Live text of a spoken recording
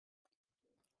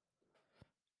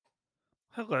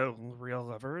Hello, real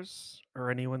lovers,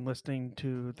 or anyone listening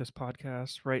to this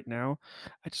podcast right now.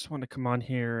 I just want to come on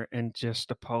here and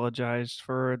just apologize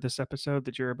for this episode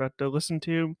that you're about to listen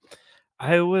to.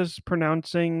 I was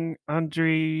pronouncing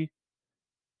Andrei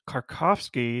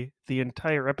Karkovsky the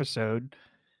entire episode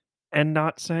and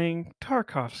not saying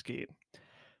Tarkovsky.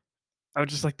 I would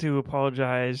just like to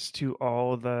apologize to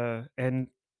all the and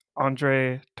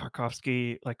Andrei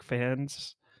Tarkovsky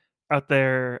fans out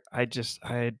there. I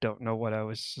don't know what I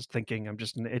was just thinking. I'm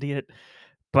just an idiot.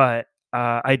 But,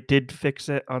 I did fix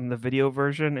it on the video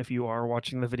version. If you are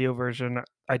watching the video version,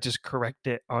 I just correct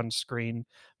it on screen,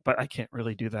 but I can't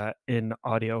really do that in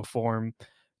audio form.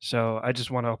 So I just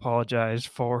wanna apologize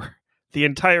for the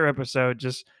entire episode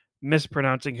just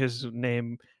mispronouncing his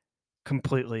name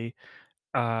completely.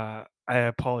 I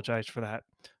apologize for that.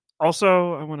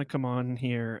 Also, I wanna come on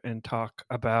here and talk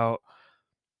about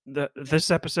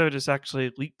this episode is actually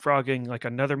leapfrogging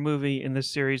another movie in this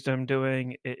series that I'm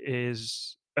doing. It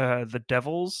is The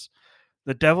Devils.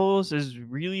 The Devils is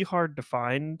really hard to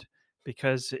find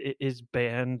because it is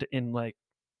banned in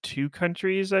two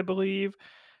countries, I believe.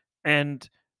 And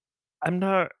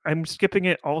I'm skipping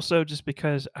it also just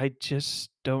because I just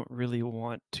don't really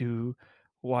want to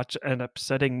watch an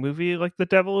upsetting movie like The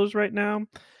Devil is right now.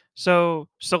 So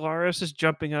Solaris is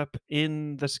jumping up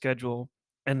in the schedule,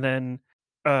 and then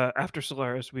after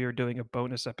Solaris, we are doing a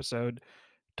bonus episode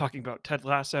talking about Ted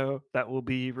Lasso that will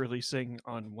be releasing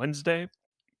on Wednesday.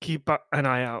 Keep an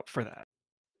eye out for that.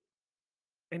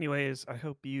 Anyways, I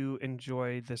hope you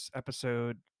enjoy this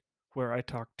episode where I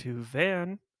talk to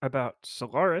Van about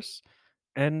Solaris,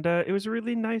 and it was a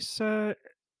really nice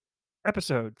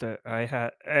episode that I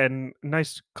had, and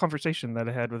nice conversation that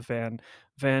I had with Van.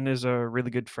 Van is a really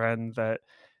good friend that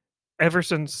ever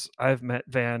since I've met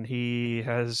Van, he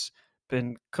has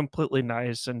been completely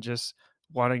nice and just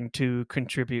wanting to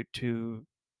contribute to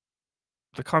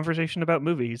the conversation about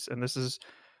movies. And this is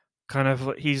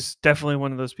he's definitely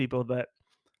one of those people that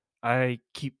I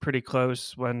keep pretty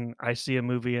close when I see a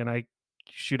movie and I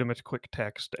shoot him a quick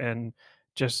text and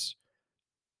just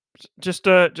just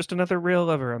another real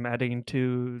lover I'm adding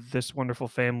to this wonderful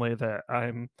family that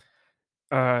I'm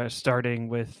starting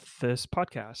with this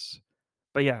podcast.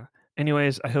 But yeah,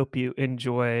 anyways, I hope you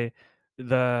enjoy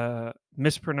the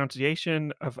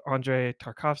mispronunciation of Andrei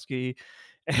Tarkovsky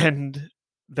and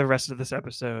the rest of this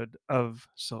episode of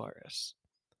Solaris.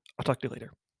 I'll talk to you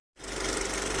later.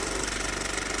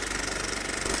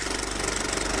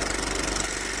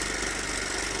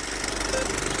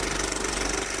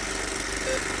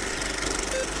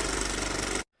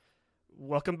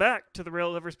 Welcome back to the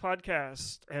Rail Livers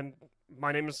podcast, and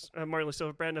my name is Marley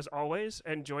Silverbrand as always.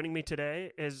 And joining me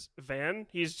today is Van.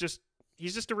 He's just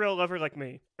a real lover like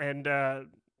me. And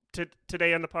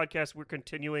today on the podcast, we're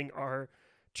continuing our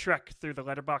trek through the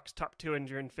Letterboxd top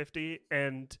 250,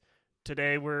 and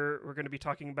today we're going to be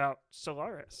talking about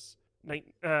Solaris,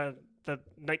 the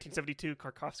 1972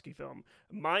 Karkovsky film.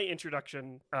 My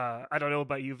introduction. I don't know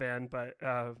about you, Van, but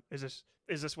is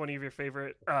this one of your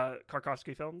favorite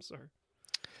Karkovsky films or?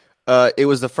 It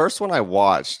was the first one I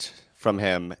watched from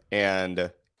him,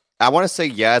 and I want to say,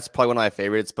 yeah, it's probably one of my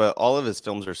favorites, but all of his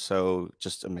films are so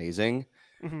just amazing.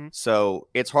 Mm-hmm. So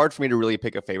it's hard for me to really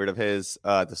pick a favorite of his.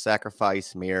 The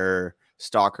Sacrifice, Mirror,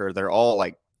 Stalker, they're all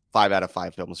like 5 out of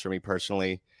 5 films for me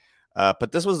personally.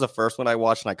 But this was the first one I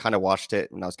watched, and I kind of watched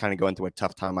it when I was kind of going through a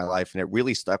tough time in my life, and it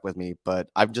really stuck with me. But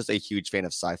I'm just a huge fan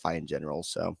of sci-fi in general,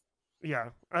 so. Yeah,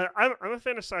 I'm a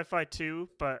fan of sci-fi too,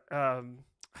 but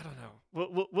I don't know.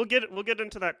 We'll get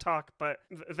into that talk. But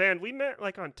Van, we met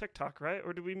on TikTok, right?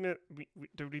 Or did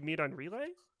we meet on Relay?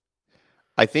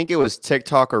 I think it was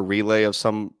TikTok or Relay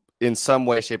in some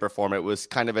way, shape, or form. It was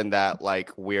kind of in that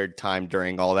weird time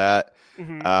during all that.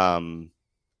 Mm-hmm.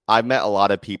 I've met a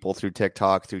lot of people through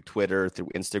TikTok, through Twitter, through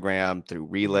Instagram, through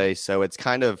Relay. So it's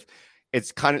starting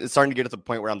to get to the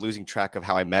point where I'm losing track of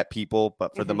how I met people.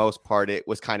 But for the most part, it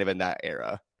was kind of in that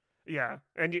era. Yeah,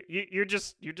 and you're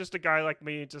just a guy like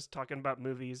me, just talking about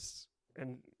movies,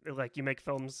 and you make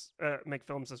films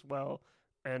as well,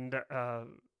 and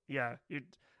yeah,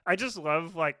 I just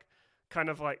love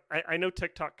I know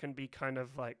TikTok can be kind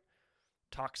of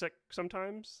toxic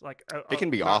sometimes, It can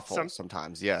be awful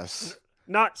sometimes, yes.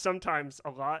 Not sometimes,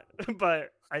 a lot,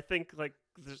 but I think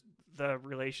the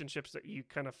relationships that you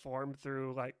kind of form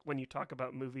through when you talk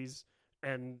about movies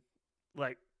and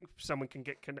someone can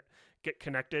get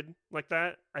connected like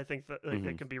that. I think that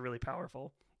it can be really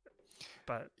powerful.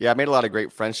 But yeah, I made a lot of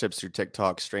great friendships through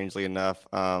TikTok. Strangely enough,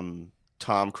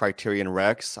 Tom Criterion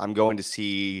Rex. I'm going to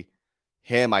see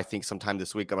him, I think, sometime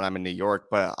this week when I'm in New York.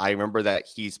 But I remember that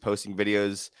he's posting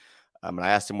videos And I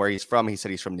asked him where he's from. He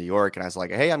said he's from New York, and I was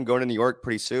like, "Hey, I'm going to New York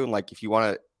pretty soon. Like, if you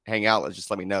want to hang out, let's just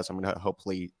let me know." So I'm gonna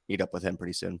hopefully meet up with him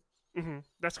pretty soon.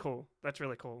 That's cool. That's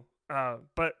really cool.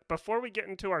 But before we get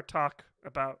into our talk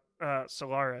about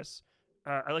Solaris,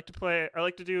 I like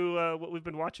to do what we've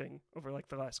been watching over like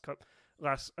the last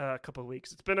couple of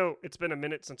weeks. It's been a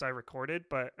minute since I recorded,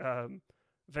 but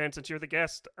Van, since you're the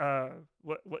guest,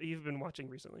 what you've been watching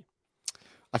recently?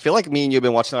 I feel like me and you have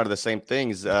been watching a lot of the same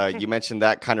things. You mentioned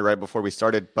that kind of right before we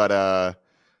started, but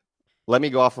let me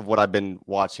go off of what I've been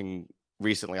watching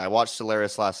recently. I watched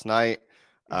Solaris last night.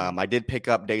 I did pick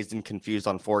up Dazed and Confused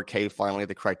on 4K, finally,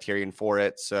 the Criterion for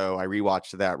it. So I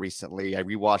rewatched that recently. I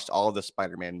rewatched all of the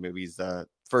Spider-Man movies, the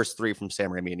first three from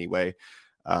Sam Raimi anyway.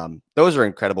 Those are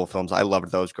incredible films. I loved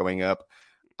those growing up.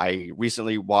 I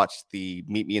recently watched the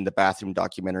Meet Me in the Bathroom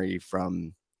documentary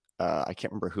from, I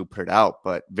can't remember who put it out,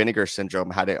 but Vinegar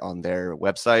Syndrome had it on their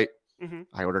website. Mm-hmm.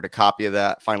 I ordered a copy of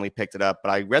that, finally picked it up, but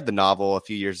I read the novel a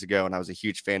few years ago and I was a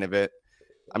huge fan of it.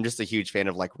 I'm just a huge fan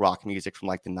of like rock music from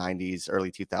like the 90s,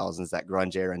 early 2000s, that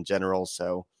grunge era in general.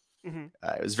 So Mm-hmm.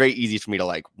 it was very easy for me to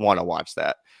like want to watch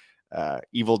that.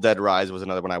 Evil Dead Rise was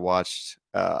another one I watched.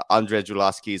 Andre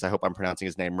Zulawski's, I hope I'm pronouncing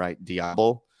his name right,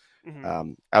 Diablo.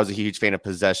 Mm-hmm. I was a huge fan of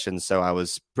Possession, so it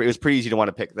was pretty easy to want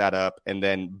to pick that up. And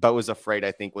then Beau is Afraid,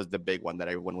 I think, was the big one that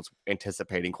everyone was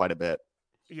anticipating quite a bit.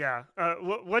 Yeah.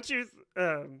 What you?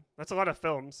 That's a lot of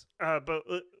films. But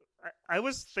I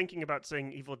was thinking about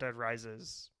saying Evil Dead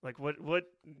Rises. Like, what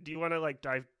do you want to like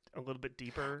dive a little bit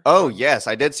deeper Oh on? yes,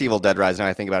 I did see Evil Dead Rise. Now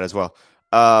I think about it as well.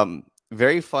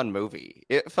 Very fun movie.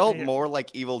 It felt Yeah. more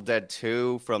like Evil Dead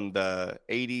 2 from the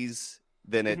 80s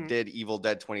than it Mm-hmm. did Evil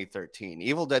Dead 2013.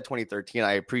 Evil Dead 2013,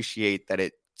 I appreciate that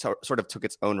it sort of took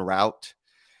its own route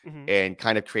Mm-hmm. and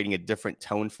kind of creating a different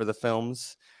tone for the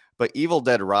films. But Evil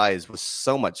Dead Rise was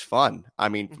so much fun. I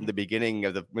mean, from Mm-hmm. the beginning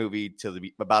of the movie to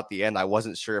about the end, I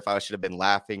wasn't sure if I should have been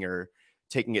laughing or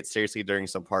taking it seriously during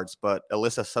some parts. But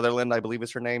Alyssa Sutherland, I believe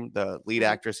is her name, the lead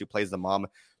Mm-hmm. actress who plays the mom,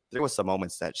 there was some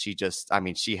moments that I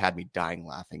mean, she had me dying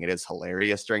laughing. It is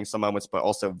hilarious during some moments, but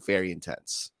also very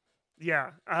intense.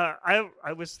 Yeah.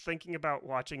 I was thinking about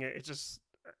watching it. It just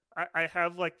I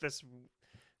have like this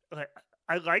like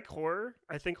I like horror.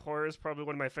 I think horror is probably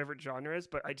one of my favorite genres,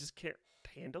 but I just can't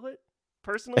handle it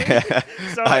personally.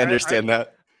 So I understand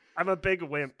that. I'm a big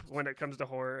wimp when it comes to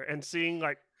horror, and seeing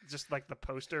like just like the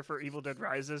poster for Evil Dead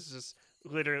Rises just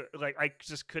literally like I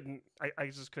just couldn't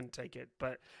take it.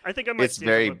 But I think I might It's see it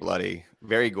a very little. bloody,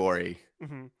 very gory.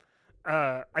 Mm-hmm.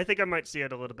 I think I might see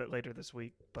it a little bit later this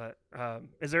week. But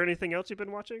is there anything else you've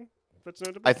been watching that's I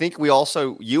notable? think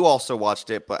you also watched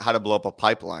it, but How to Blow Up a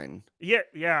Pipeline. Yeah,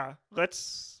 yeah.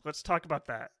 Let's talk about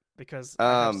that because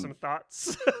I have some Um,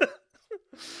 thoughts.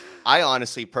 I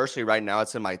honestly, personally, right now,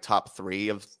 it's in my top 3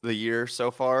 of the year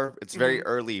so far. It's very Hmm.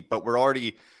 early, but we're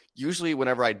already usually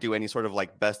whenever I do any sort of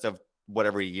like best of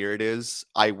whatever year it is,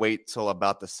 I wait till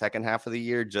about the second half of the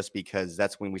year just because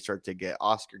that's when we start to get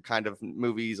Oscar kind of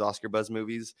movies, Oscar buzz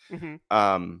movies. Hmm.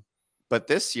 Um, but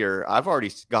this year, I've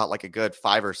already got like a good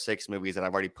 5 or 6 movies that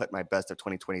I've already put my best of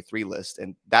 2023 list,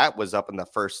 and that was up in the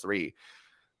first 3.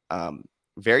 Um,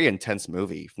 Very intense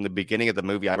movie. From the beginning of the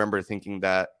movie, I remember thinking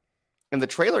that, and the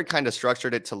trailer kind of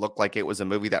structured it to look like it was a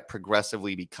movie that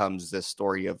progressively becomes this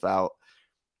story about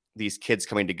these kids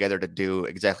coming together to do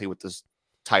exactly what this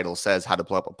title says, how to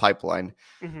blow up a pipeline.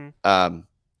 Hmm. Um,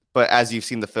 but as you've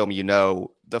seen the film, you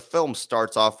know, the film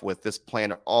starts off with this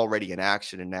plan already in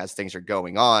action. And as things are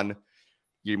going on,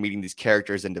 you're meeting these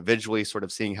characters individually, sort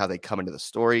of seeing how they come into the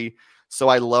story. So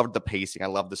I loved the pacing. I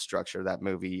loved the structure of that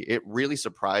movie. It really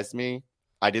surprised me.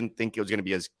 I didn't think it was going to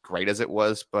be as great as it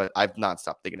was, but I've not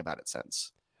stopped thinking about it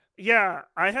since. Yeah,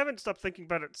 I haven't stopped thinking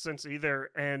about it since either.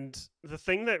 And the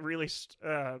thing that really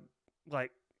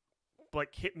like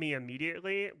hit me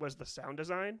immediately was the sound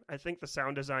design. I think the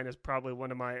sound design is probably one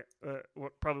of my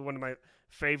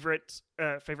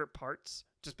favorite parts,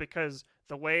 just because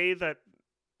the way that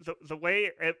the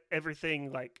way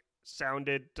everything like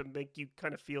sounded to make you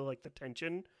kind of feel like the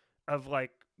tension of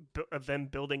like of them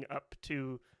building up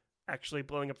to actually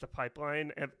blowing up the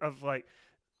pipeline of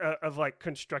like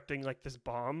constructing like this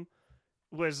bomb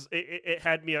was it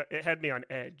had me on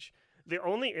edge. The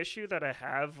only issue that I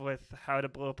have with how to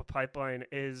blow up a pipeline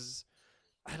is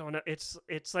I don't know. It's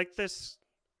like this.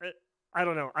 I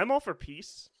don't know. I'm all for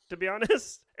peace, to be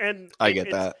honest, and I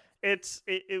get that.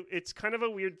 it's kind of a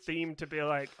weird theme to be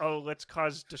like, oh, let's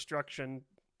cause destruction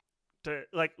to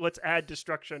like let's add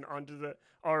destruction onto the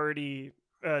already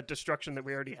destruction that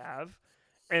we already have,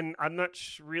 and I'm not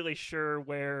really sure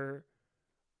where.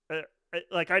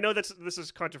 Like I know this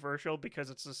is controversial because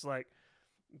it's just like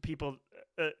people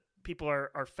people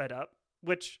are fed up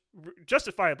which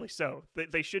justifiably so.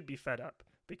 They should be fed up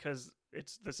because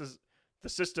this is the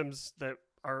systems that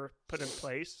are put in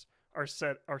place are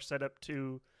set up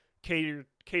to cater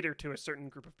to a certain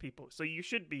group of people. So you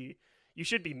should be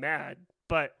mad,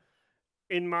 but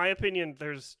in my opinion,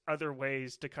 there's other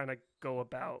ways to kind of go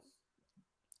about.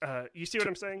 You see what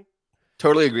I'm saying?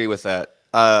 Totally agree with that.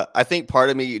 I think part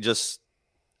of me just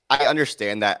I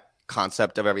understand that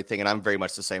concept of everything, and I'm very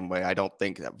much the same way. I don't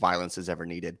think that violence is ever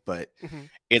needed, but Hmm.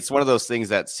 it's one of those things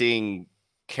that seeing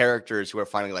characters who are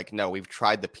finally like, no, we've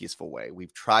tried the peaceful way,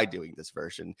 we've tried doing this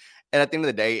version, and at the end of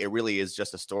the day, it really is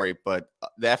just a story. But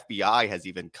the FBI has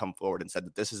even come forward and said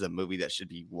that this is a movie that should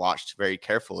be watched very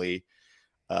carefully,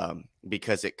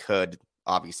 because it could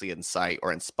obviously incite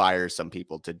or inspire some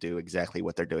people to do exactly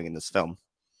what they're doing in this film.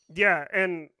 Yeah,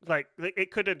 and like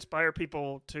it could inspire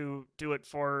people to do it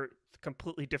for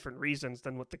completely different reasons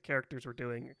than what the characters were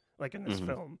doing. Like in this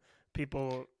Hmm. film,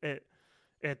 people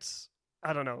it's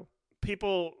I don't know.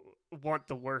 People want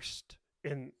the worst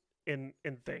in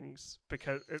things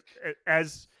because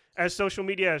as social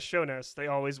media has shown us, they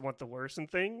always want the worst in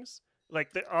things. Like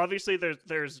obviously there's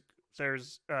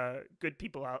good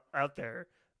people out there,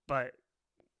 but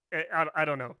I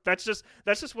don't know. That's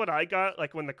just what I got.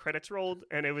 Like when the credits rolled,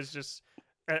 and it was just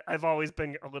I've always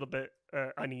been a little bit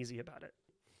uneasy about it.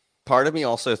 Part of me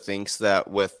also thinks that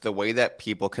with the way that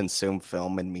people consume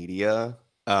film and media,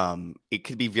 it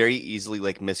could be very easily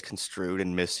like misconstrued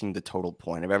and missing the total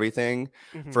point of everything.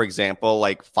 Hmm. For example,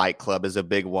 like Fight Club is a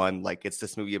big one. Like it's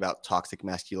this movie about toxic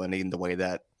masculinity and the way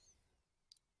that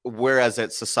whereas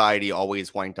that society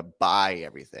always wanting to buy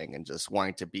everything and just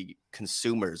wanting to be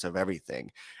consumers of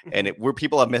everything, and Hmm. it where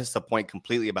people have missed the point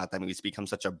completely about that movie, it's become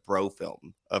such a bro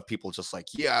film of people just like,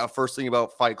 yeah, first thing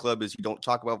about Fight Club is you don't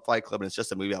talk about Fight Club, and it's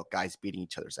just a movie about guys beating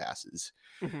each other's asses.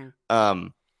 Hmm.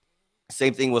 um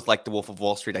Same thing with like The Wolf of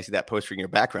Wall Street. I see that poster in your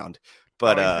background,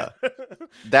 Oh but yeah.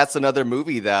 that's another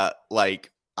movie that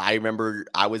like I remember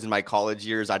I was in my college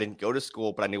years. I didn't go to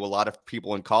school, but I knew a lot of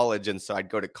people in college. And so I'd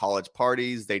go to college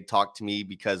parties. They'd talk to me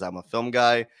because I'm a film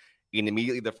guy. And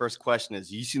immediately the first question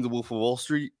is, you seen The Wolf of Wall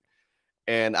Street?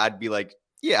 And I'd be like,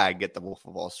 yeah, I get The Wolf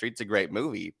of Wall Street. It's a great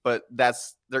movie. But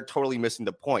they're totally missing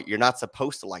the point. You're not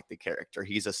supposed to like the character.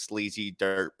 He's a sleazy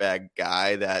dirtbag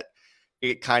guy that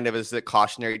it kind of is a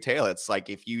cautionary tale. It's like,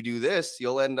 if you do this,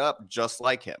 you'll end up just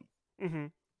like him. Hmm.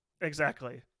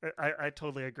 Exactly. I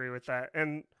totally agree with that.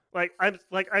 And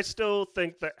I still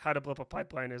think that How to Blow Up a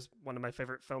Pipeline is one of my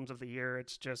favorite films of the year.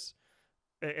 It's just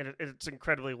it's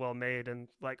incredibly well made, and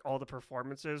like all the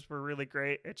performances were really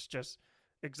great. It's just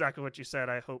exactly what you said.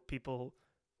 I hope people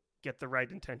get the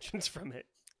right intentions from it.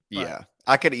 But Yeah,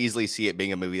 I could easily see it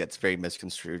being a movie that's very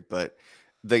misconstrued, but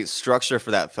the structure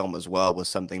for that film as well was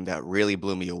something that really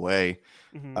blew me away.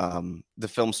 mhm, The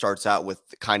film starts out with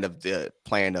kind of the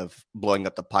plan of blowing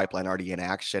up the pipeline already in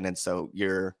action, and so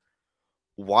you're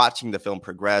watching the film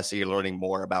progress, and you're learning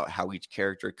more about how each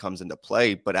character comes into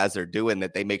play. But as they're doing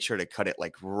that, they make sure to cut it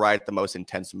like right at the most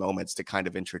intense moments to kind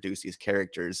of introduce these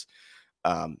characters.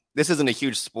 This isn't a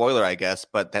huge spoiler, I guess,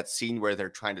 but that scene where they're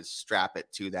trying to strap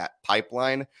it to that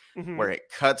pipeline, mhm, where it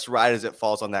cuts right as it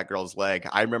falls on that girl's leg.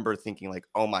 I remember thinking, like,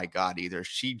 oh my God, either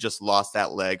she just lost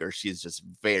that leg or she's just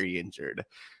very injured.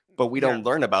 But we yeah, don't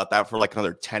learn about that for like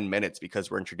another 10 minutes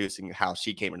because we're introducing how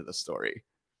she came into the story.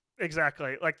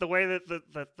 exactly. Like the way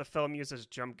that the film uses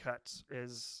jump cuts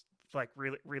is like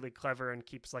really clever and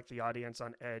keeps like the audience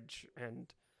on edge.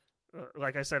 And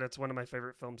like I said, it's one of my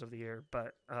favorite films of the year.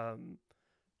 But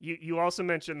you also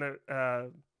mentioned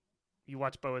that you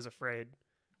watch Beau is Afraid.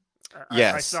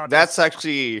 I Yes, saw this.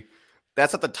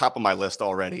 that's at the top of my list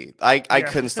already. I Yeah.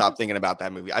 couldn't stop thinking about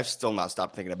that movie. I've still not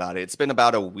stopped thinking about it. It's been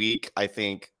about a week, I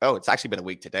think. Oh, it's actually been a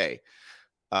week today.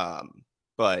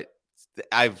 But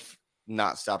I've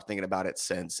not stopped thinking about it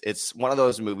since. It's one of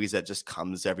those movies that just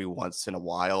comes every once in a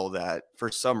while that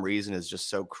for some reason is just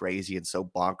so crazy and so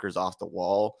bonkers off the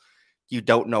wall. You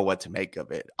don't know what to make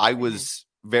of it. I Hmm. was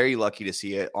very lucky to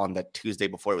see it on the Tuesday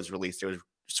before it was released. There was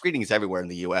screenings everywhere in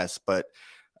the US, but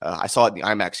I saw it in the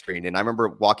IMAX screen, and I remember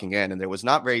walking in, and there was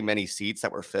not very many seats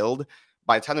that were filled.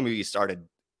 By the time the movie started,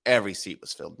 every seat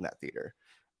was filled in that theater.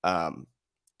 Um,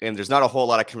 and there's not a whole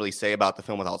lot I can really say about the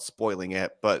film without spoiling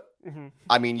it. But Hmm.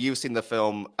 I mean, you've seen the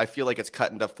film. I feel like it's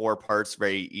cut into four parts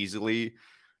very easily.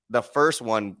 The first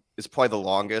one is probably the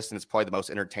longest, and it's probably the most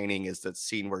entertaining. Is the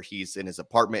scene where he's in his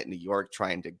apartment in New York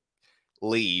trying to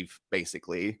leave,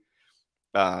 basically.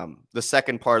 The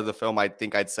second part of the film, I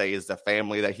think I'd say, is the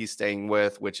family that he's staying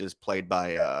with, which is played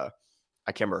by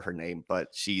I can't remember her name, but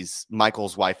she's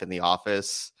Michael's wife in The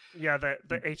Office. Yeah.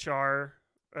 The HR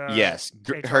Yes,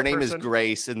 her HR name is person.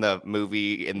 Grace in the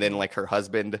movie, and then Hmm. like her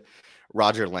husband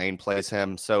Roger Lane plays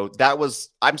him. So that was,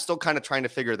 I'm still kind of trying to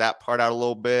figure that part out a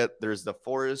little bit. There's the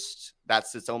forest.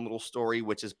 That's its own little story,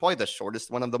 which is probably the shortest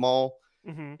one of them all.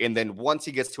 Mm-hmm. And then once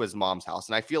he gets to his mom's house,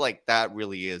 and I feel like that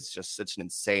really is just such an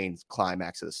insane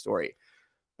climax of the story.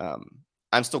 Um,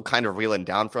 I'm still kind of reeling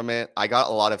down from it. I got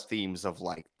a lot of themes of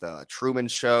like the Truman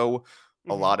Show,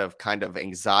 a Mm-hmm. lot of kind of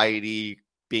anxiety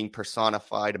being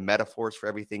personified, metaphors for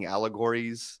everything,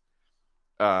 allegories.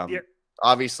 Yeah. Um,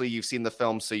 Obviously, you've seen the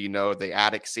film, so you know the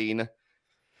attic scene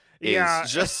is Yeah.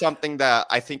 just something that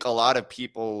I think a lot of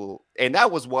people, and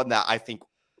that was one that I think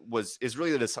is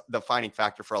really the defining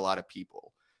factor for a lot of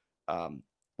people. Um,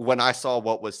 when I saw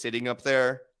what was sitting up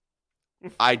there,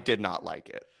 I did not like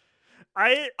it.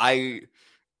 I I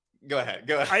Go ahead.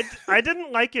 Go ahead. I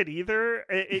didn't like it either.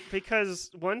 Because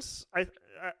once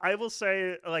I will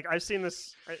say, like, I've seen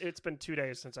this. It's been 2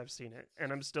 days since I've seen it,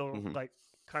 and I'm still Mhm. like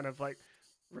kind of like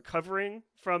recovering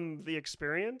from the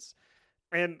experience.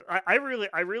 And I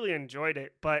really enjoyed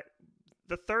it. But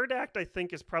the third act, I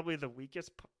think, is probably the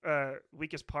weakest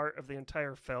part of the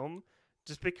entire film.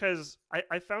 Just because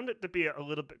I found it to be a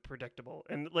little bit predictable,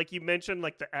 and like you mentioned,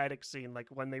 like the attic scene, like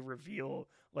when they reveal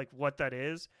like what that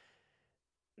is,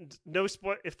 no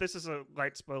spoil. If this is a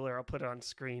light spoiler, I'll put it on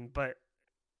screen. But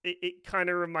it kind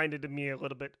of reminded me a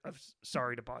little bit of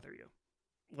Sorry to Bother You,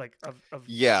 like of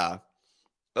Yeah,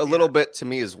 a yeah. little bit to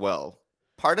me as well.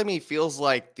 Part of me feels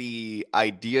like the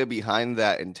idea behind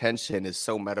that intention is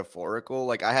so metaphorical.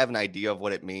 Like I have an idea of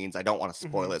what it means. I don't want to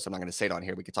spoil Mm-hmm. it, so I'm not going to say it on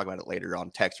here. We can talk about it later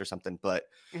on text or something. But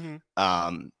Mm-hmm.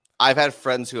 um, I've had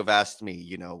friends who have asked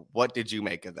me, what did you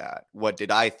make of that? What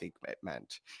did I think it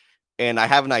meant? And I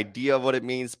have an idea of what it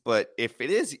means, but if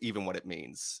it is even what it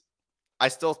means, I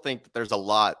still think that there's a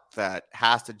lot that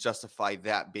has to justify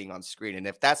that being on screen. And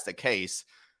if that's the case,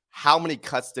 how many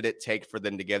cuts did it take for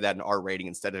them to give that an R rating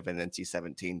instead of an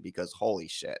NC-17? Because holy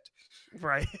shit.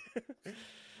 Right.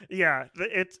 Yeah,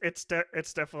 it's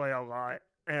definitely a lot,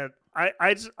 and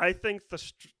I think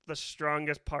the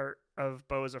strongest part of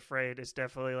Beau is Afraid is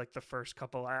definitely like the first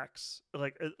couple acts.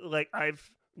 Like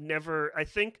I've never. I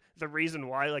think the reason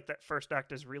why like that first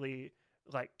act is really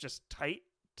like just tight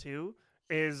too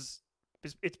is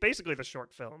it's basically the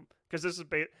short film, because this is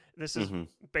Mm-hmm.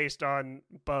 based on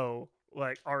Beau,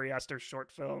 like Ari Aster's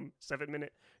short film,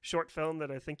 7-minute short film that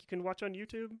I think you can watch on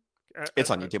YouTube. It's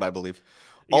on YouTube, I believe.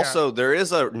 Yeah. Also, there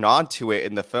is a nod to it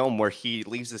in the film where he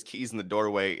leaves his keys in the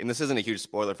doorway. And this isn't a huge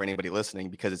spoiler for anybody listening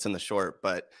because it's in the short,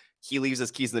 but he leaves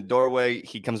his keys in the doorway.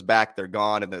 He comes back, they're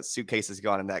gone, and the suitcase is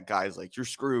gone. And that guy's like, "You're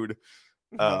screwed."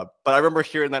 Mhm. But I remember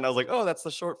hearing that and I was like, "Oh, that's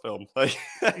the short film." Like,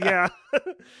 Yeah.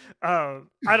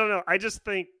 I don't know. I just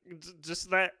think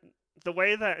just that the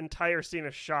way that entire scene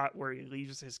is shot, where he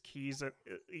leaves his keys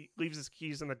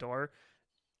in the door.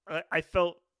 I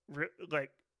felt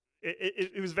like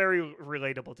it was very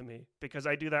relatable to me, because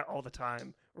I do that all the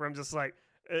time, where I'm just like,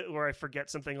 where I forget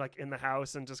something like in the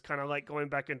house, and just kind of like going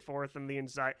back and forth, and the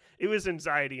anxiety. It was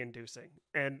anxiety inducing,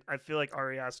 and I feel like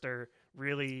Ari Aster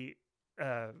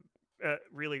uh,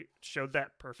 really showed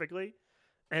that perfectly.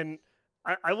 And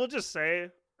I will just say,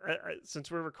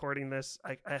 since we're recording this,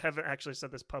 I haven't actually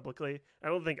said this publicly. I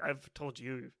don't think I've told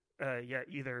you yet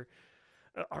either.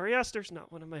 Ari Aster's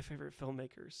not one of my favorite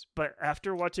filmmakers, but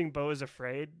after watching Beau is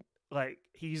Afraid, like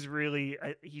he's really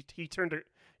he turned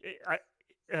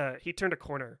he turned a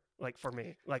corner, like, for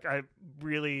me. Like I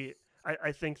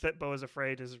think that Beau is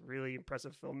Afraid is really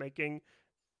impressive filmmaking,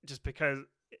 just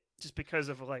because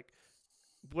of like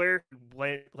where he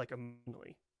went, like,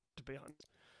 emotionally, to be honest.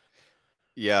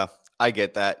 yeah, I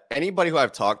get that. Anybody who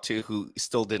I've talked to who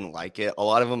still didn't like it, a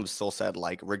lot of them still said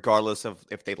like, regardless of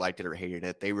if they liked it or hated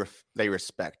it, they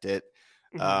respect it.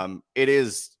 Mm-hmm. It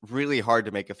is really hard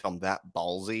to make a film that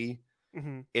ballsy.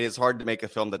 Mm-hmm. It is hard to make a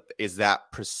film that is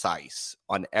that precise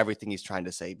on everything he's trying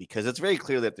to say, because it's very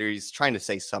clear that he's trying to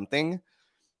say something.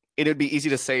 It would be easy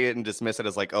to say it and dismiss it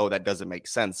as like, oh, that doesn't make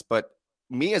sense. But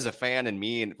me as a fan, and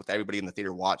me and with everybody in the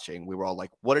theater watching, we were all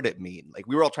like, what did it mean? Like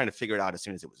we were all trying to figure it out as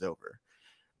soon as it was over.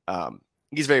 Um,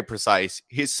 he's very precise.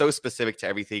 He's so specific to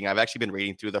everything. I've actually been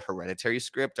reading through the Hereditary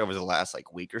script over the last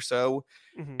like week or so,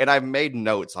 Mm-hmm. and I've made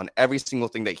notes on every single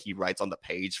thing that he writes on the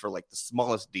page for like the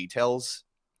smallest details.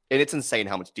 And it's insane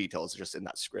how much detail is just in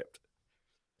that script.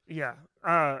 Yeah.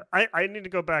 I need to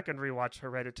go back and rewatch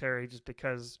Hereditary, just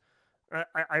because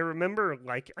I remember,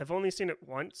 like, I've only seen it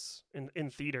once in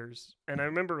theaters, and I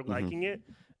remember Mm-hmm. liking it.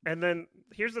 And then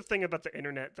here's the thing about the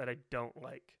internet that I don't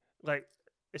like,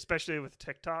 especially with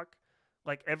TikTok,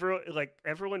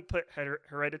 everyone put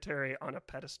Hereditary on a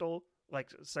pedestal, like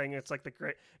saying it's like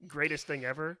the greatest thing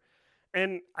ever,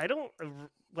 and I don't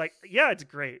like. Yeah, it's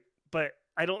great, but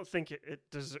I don't think it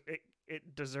does.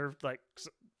 it deserved like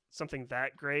something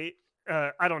that great.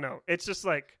 I don't know. It's just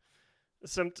like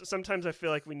sometimes I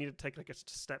feel like we need to take like a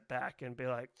step back and be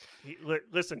like,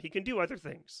 listen, he can do other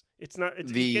things. It's not.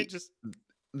 He can't the just.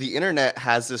 the internet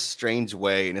has this strange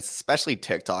way, and it's especially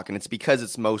TikTok, and it's because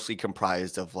it's mostly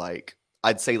comprised of like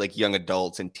I'd say like young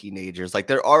adults and teenagers. Like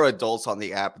there are adults on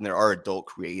the app and there are adult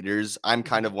creators. I'm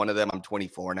kind Mhm, of one of them. I'm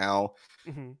 24 now,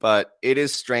 mhm, but it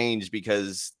is strange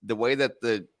because the way that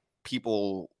the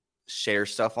people share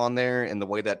stuff on there and the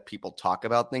way that people talk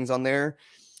about things on there,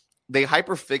 they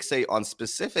hyperfixate on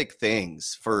specific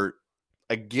things for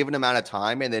a given amount of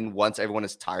time, and then once everyone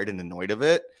is tired and annoyed of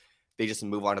it, they just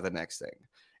move on to the next thing.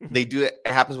 They mhm, do it.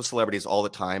 It happens with celebrities all the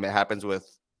time. It happens with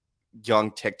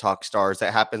young TikTok stars.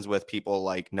 It happens with people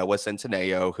like Noah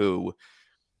Centineo, who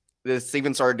this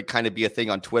even started to kind of be a thing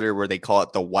on Twitter where they call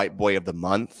it the white boy of the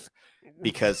month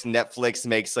because Netflix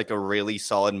makes like a really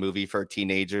solid movie for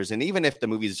teenagers. And even if the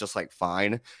movie is just like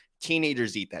fine,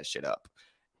 teenagers eat that shit up.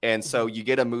 And so mhm. you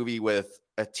get a movie with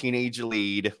a teenage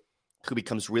lead who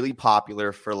becomes really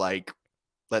popular for like,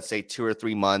 let's say 2 or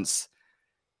 3 months.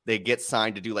 They get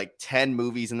signed to do like 10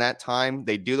 movies in that time.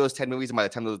 They do those 10 movies, and by the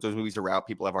time those movies are out,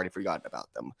 people have already forgotten about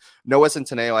them. Noah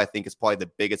Centineo, I think, is probably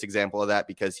the biggest example of that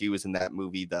because he was in that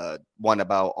movie, the one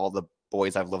about all the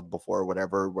boys I've loved before, or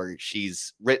whatever, where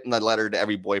she's written a letter to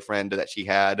every boyfriend that she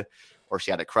had or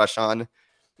she had a crush on.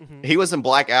 Mhm. He was in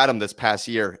Black Adam this past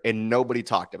year, and nobody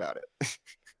talked about it.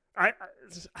 I, I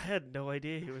I had no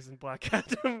idea he was in Black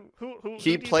Adam. Who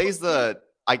He do you play? plays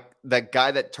that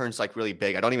guy that turns like really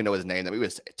big. I don't even know his name. That movie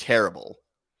was terrible.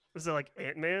 Was it like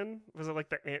Ant Man? Was it like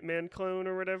the Ant Man clone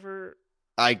or whatever?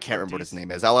 I can't Like remember what his DC?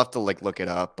 name is. I'll have to like look it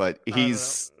up, but I don't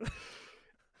know.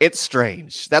 it's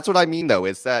strange. That's what I mean though,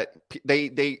 is that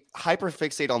they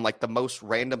hyperfixate on like the most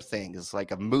random things,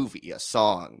 like a movie, a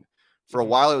song. For a Mhm,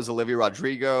 while it was Olivia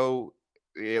Rodrigo,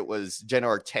 it was Jenna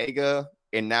Ortega,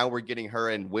 and now we're getting her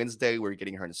in Wednesday, we're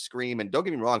getting her in Scream. And don't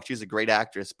get me wrong, she's a great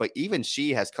actress, but even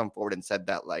she has come forward and said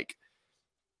that like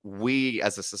we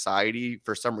as a society,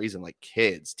 for some reason, like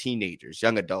kids, teenagers,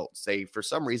 young adults, they for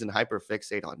some reason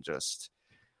hyperfixate on just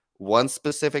one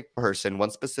specific person,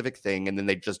 one specific thing, and then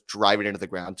they just drive it into the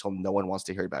ground until no one wants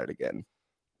to hear about it again.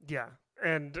 yeah,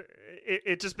 and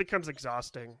it just becomes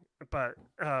exhausting. But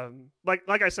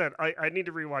like I said, I need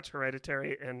to rewatch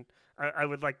Hereditary, and I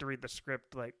would like to read the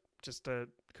script, like just to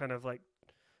kind of like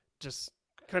just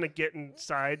kind of get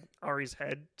inside Ari's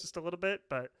head just a little bit.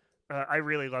 But I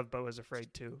really love Beau is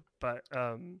Afraid too. But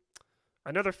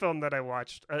another film that I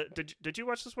watched, did you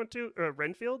watch this one too?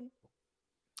 Renfield.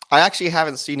 I actually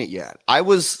haven't seen it yet. I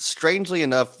was strangely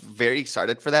enough very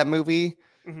excited for that movie,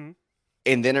 Mm-hmm.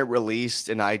 and then it released,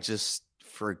 and I just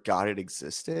forgot it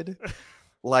existed.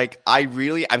 Like,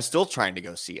 I'm still trying to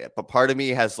go see it, but part of me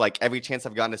has like every chance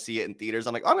I've gotten to see it in theaters,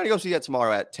 I'm like, oh, I'm gonna go see it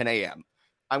tomorrow at 10 a.m.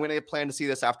 I'm gonna plan to see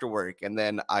this after work, and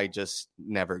then I just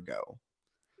never go.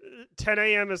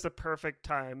 10 a.m. is the perfect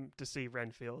time to see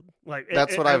Renfield. Like,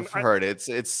 That's what I'm, I've heard. It's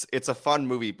a fun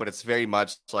movie, but it's very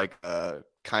much like a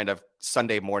kind of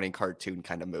Sunday morning cartoon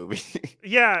kind of movie.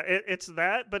 yeah, it's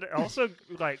that, but it also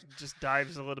like just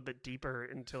dives a little bit deeper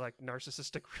into like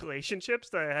narcissistic relationships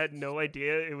that I had no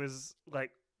idea it was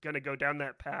like gonna go down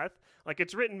that path. Like,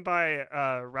 it's written by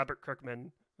Robert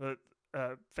Kirkman, the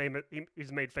famous.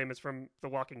 He's made famous from The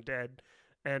Walking Dead,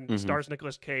 and hmm stars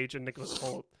Nicolas Cage and Nicholas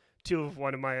Holt, two of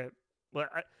one of my. Well,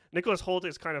 Nicholas Holt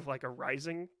is kind of like a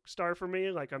rising star for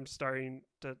me. Like, I'm starting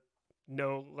to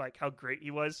know like how great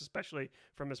he was, especially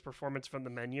from his performance from The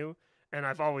Menu. And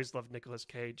I've always loved Nicolas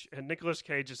Cage, and Nicolas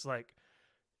Cage is like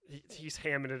he's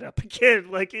hamming it up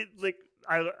again. Like it, like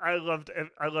I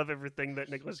love everything that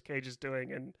Nicolas Cage is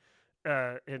doing,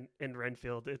 and in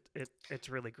Renfield, it's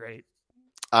really great.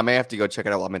 I may have to go check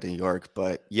it out while I'm in New York,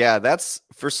 but yeah, that's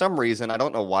for some reason I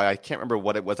don't know why I can't remember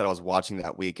what it was that I was watching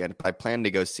that weekend, but I planned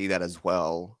to go see that as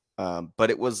well. But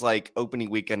it was like opening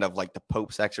weekend of like The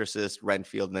Pope's Exorcist,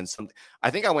 Renfield, and then something. I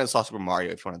think I went and saw Super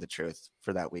Mario, if you wanted the truth,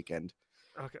 for that weekend,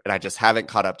 Okay, and I just haven't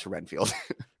caught up to Renfield.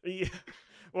 yeah.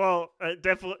 Well,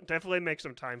 definitely make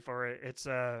some time for it.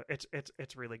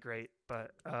 It's really great.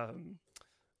 But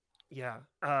yeah.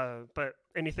 But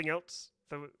anything else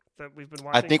that we've been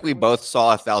I watching think we currently? both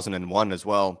saw 1001 as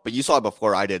well, but you saw it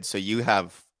before I did, so you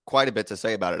have quite a bit to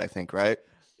say about it, I think, right?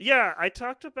 Yeah, I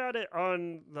talked about it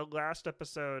on the last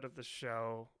episode of the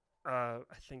show. I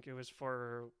think it was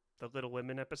for the Little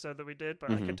Women episode that we did,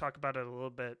 but I hmm can talk about it a little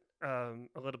bit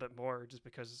more, just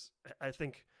because I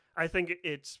think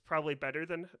it's probably better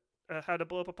than How to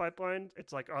Blow Up a Pipeline.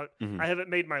 It's like hmm I haven't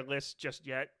made my list just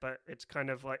yet, but it's kind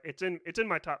of like it's in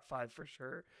my top 5 for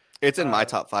sure. It's in my Uh,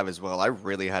 top 5 as well. I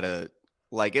really had a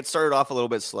Like it started off a little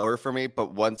bit slower for me,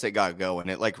 but once it got going,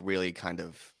 it like really kind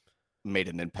of made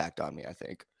an impact on me, I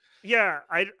think. Yeah,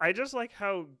 I just like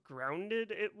how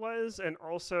grounded it was, and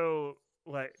also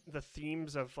like the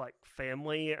themes of like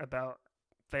family, about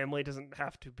family doesn't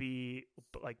have to be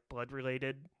like blood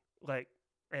related, like,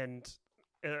 and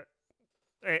uh,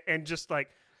 and just like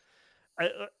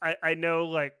I know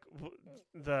like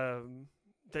the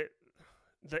the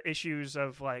the issues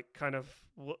of like kind of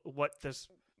what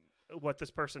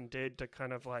this person did to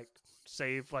kind of like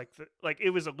save like like it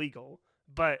was illegal,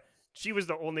 but she was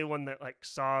the only one that like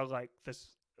saw like this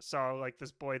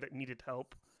boy that needed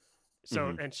help.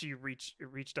 So Hmm. and she reached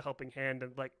a helping hand,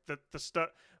 and like the stuff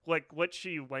like what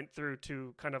she went through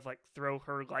to kind of like throw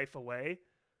her life away,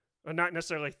 or not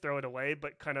necessarily throw it away,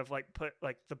 but kind of like put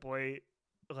like the boy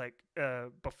like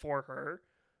before her,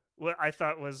 what I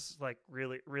thought was like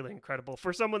really incredible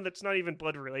for someone that's not even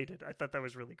blood related. I thought that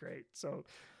was really great. So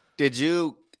Did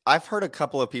you? I've heard a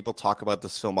couple of people talk about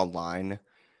this film online,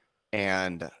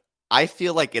 and I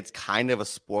feel like it's kind of a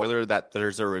spoiler that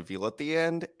there's a reveal at the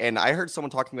end. And I heard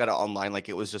someone talking about it online like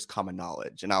it was just common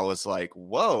knowledge, and I was like,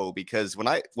 "Whoa!" Because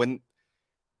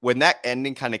when that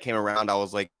ending kind of came around, I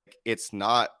was like, "It's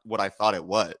not what I thought it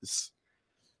was."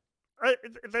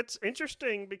 that's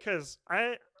interesting because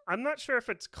I'm not sure if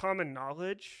it's common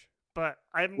knowledge, but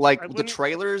Like I the wouldn't.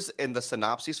 trailers and the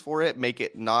synopses for it make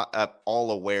it not at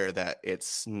all aware that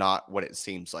it's not what it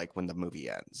seems like when the movie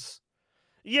ends.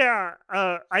 Yeah,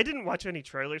 I didn't watch any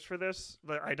trailers for this.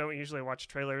 But I don't usually watch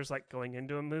trailers like going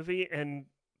into a movie, and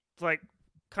like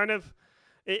kind of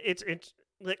it's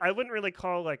like I wouldn't really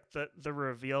call like the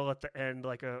reveal at the end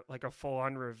like a full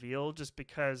on reveal, just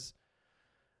because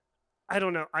I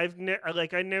don't know. I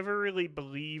never really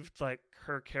believed like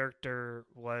her character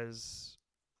was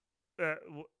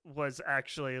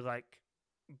actually like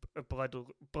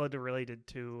blood related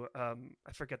to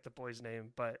I forget the boy's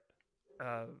name, but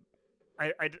uh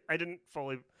I didn't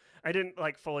fully I didn't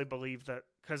like fully believe that,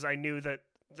 because I knew that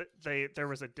there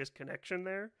was a disconnection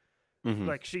there.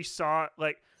 Hmm. Like she saw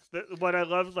like what I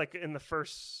loved like in the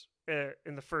first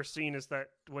scene is that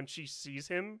when she sees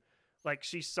him, like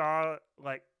she saw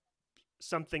like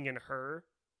something in her,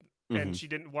 and Hmm. she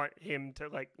didn't want him to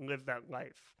like live that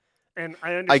life. And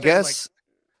I I understand like guess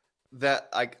that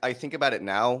I think about it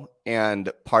now,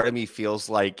 and part of me feels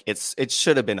like it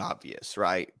should have been obvious,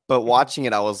 right? But mhm, watching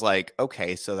it, I was like,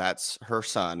 okay, so that's her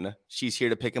son. She's here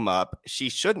to pick him up. She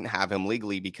shouldn't have him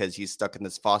legally because he's stuck in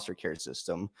this foster care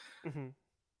system. mhm,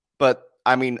 But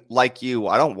I mean, like you,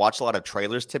 I don't watch a lot of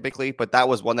trailers typically, but that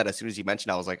was one that as soon as you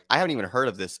mentioned, I was like, I haven't even heard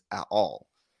of this at all.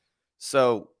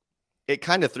 So it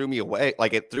kind of threw me away.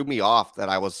 Like it threw me off that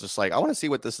I was just like, I want to see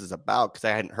what this is about because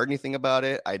I hadn't heard anything about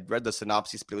it. I'd read the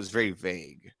synopsis, but it was very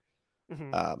vague.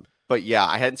 mhm, But yeah,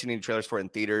 I hadn't seen any trailers for it in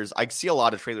theaters. I see a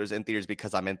lot of trailers in theaters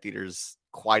because I'm in theaters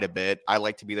quite a bit. I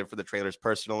like to be there for the trailers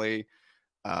personally.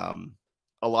 Um,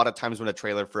 a lot of times when a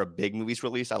trailer for a big movie's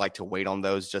released, I like to wait on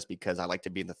those just because I like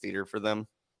to be in the theater for them.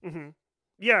 mhm.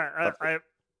 Yeah, But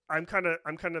I'm kind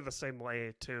of the same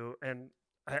way too, and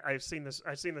I've seen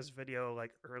this video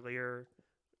like earlier.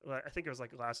 I think it was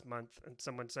like last month, and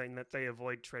someone saying that they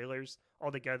avoid trailers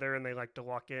altogether, and they like to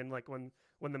walk in like when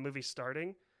the movie's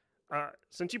starting.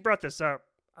 Since you brought this up,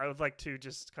 I would like to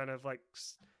just kind of like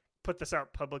put this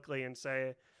out publicly and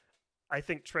say I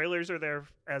think trailers are there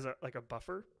as a like a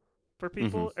buffer for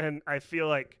mhm. people, and I feel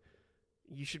like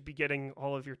you should be getting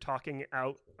all of your talking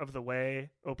out of the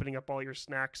way, opening up all your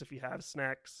snacks if you have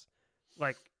snacks,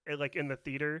 like like in the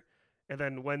theater, and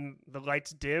then when the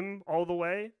lights dim all the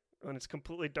way, when it's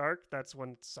completely dark, that's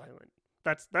when it's silent.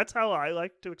 That's how I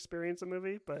like to experience a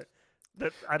movie, but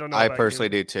that I don't know I about personally you.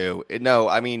 do too. No,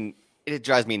 I mean, it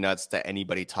drives me nuts that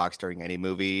anybody talks during any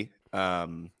movie.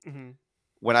 Hmm.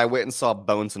 When I went and saw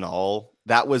Bones and All,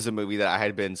 that was a movie that I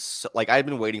had been like I had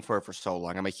been waiting for so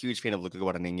long. I'm a huge fan of Luca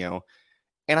Guadagnino,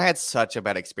 and I had such a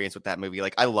bad experience with that movie.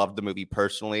 Like I loved the movie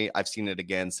personally. I've seen it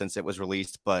again since it was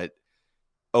released, but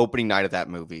opening night of that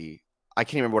movie, I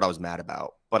can't remember what I was mad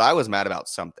about, but I was mad about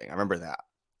something. I remember that.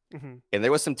 Hmm. And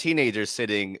there was some teenagers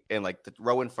sitting in like the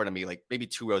row in front of me, like maybe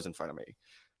two rows in front of me.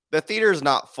 The theater is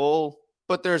not full,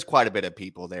 but there's quite a bit of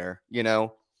people there. You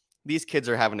know, these kids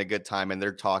are having a good time and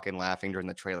they're talking, laughing during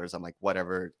the trailers. I'm like,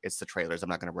 whatever, it's the trailers. I'm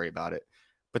not going to worry about it.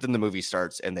 But then the movie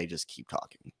starts and they just keep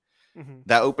talking. Hmm.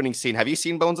 That opening scene, have you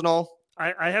seen Bones and All?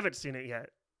 I haven't seen it yet.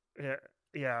 Yeah,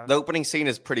 yeah. The opening scene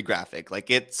is pretty graphic. Like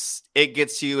it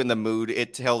gets you in the mood.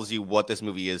 It tells you what this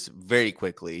movie is very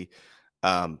quickly.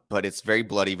 But it's very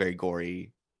bloody, very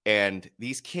gory. And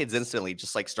these kids instantly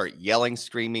just like start yelling,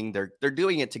 screaming. They're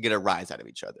doing it to get a rise out of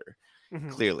each other,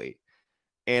 Hmm. clearly.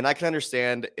 And I can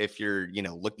understand if you're,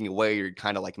 looking away, you're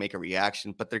kind of like make a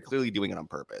reaction, but they're clearly doing it on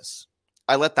purpose.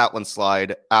 I let that one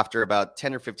slide. After about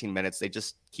 10 or 15 minutes, they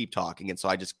just keep talking. And so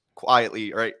I just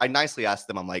quietly, or I nicely asked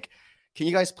them, I'm like, can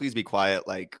you guys please be quiet?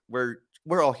 Like, we're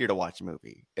all here to watch a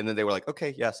movie. And then they were like,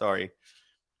 okay, yeah, sorry.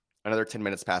 Another 10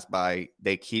 minutes passed by.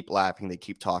 They keep laughing. They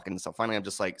keep talking. So finally, I'm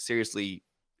just like, seriously,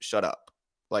 shut up.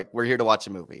 Like, we're here to watch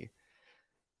a movie.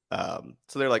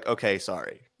 So they're like, okay,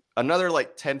 sorry. Another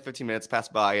like 10, 15 minutes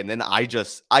passed by. And then I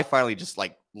finally just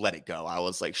like let it go. I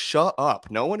was like, shut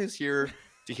up. No one is here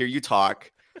to hear you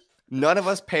talk. None of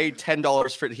us paid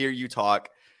 $10 to hear you talk.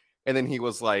 And then he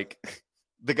was like,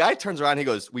 the guy turns around, he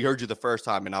goes, we heard you the first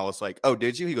time. And I was like, oh,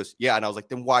 did you? He goes, yeah. And I was like,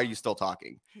 then why are you still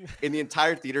talking? And the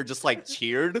entire theater just like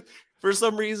cheered for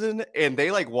some reason. And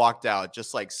they like walked out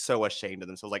just like so ashamed of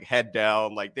themselves, like head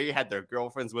down. Like they had their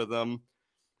girlfriends with them.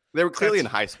 They were clearly in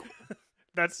high school.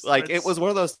 Like it was one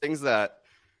of those things that,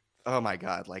 oh my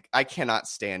God, like I cannot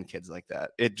stand kids like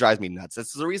that. It drives me nuts.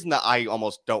 It's the reason that I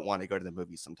almost don't want to go to the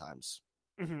movies sometimes.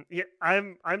 Mm-hmm. Yeah,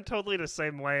 I'm totally the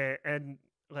same way, and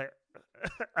like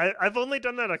I've only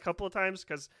done that a couple of times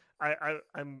because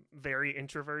I'm very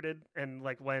introverted, and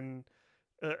like when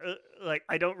like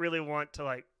I don't really want to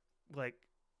like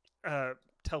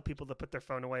tell people to put their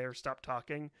phone away or stop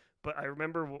talking. But I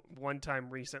remember one time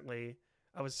recently,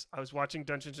 I was watching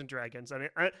Dungeons and Dragons, and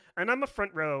I'm a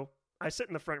front row. I sit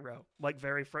in the front row, like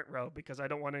very front row, because I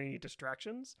don't want any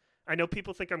distractions. I know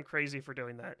people think I'm crazy for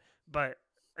doing that, but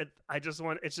I just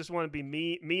want to be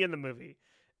me in the movie.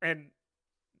 And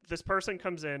this person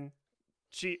comes in,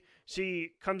 she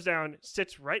comes down,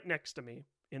 sits right next to me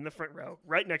in the front row,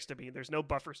 right next to me. There's no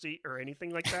buffer seat or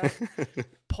anything like that.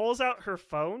 Pulls out her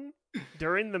phone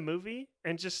during the movie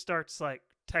and just starts like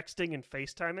texting and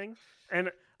FaceTiming. And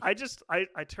I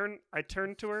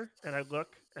turn to her and I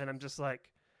look and I'm just like,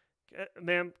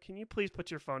 ma'am, can you please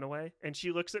put your phone away? And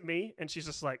she looks at me and she's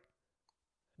just like,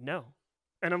 no.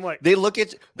 And I'm like, they look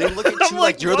at you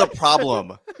like you're the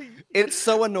problem. It's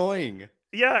so annoying.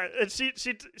 Yeah, and she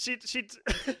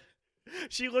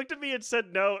she looked at me and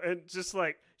said no, and just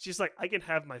like she's like, I can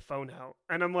have my phone out,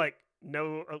 and I'm like,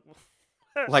 no.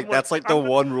 Like that's like the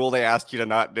one rule they ask you to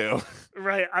not do.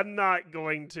 Right, I'm not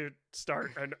going to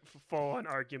start a full-on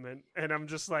argument, and I'm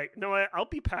just like, no, I'll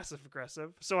be passive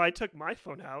aggressive. So I took my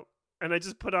phone out and I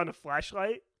just put on the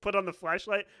flashlight,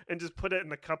 and just put it in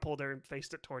the cup holder and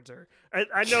faced it towards her.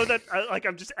 I know that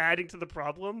I'm just adding to the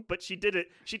problem, but she did it.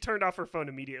 She turned off her phone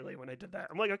immediately when I did that.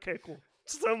 I'm like, okay, cool.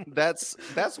 So that's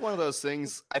one of those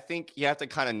things. I think you have to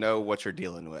kind of know what you're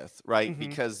dealing with, right? Mm-hmm.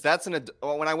 Because that's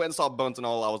when I went and saw Bones and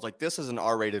All, I was like, this is an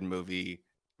R-rated movie,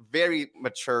 very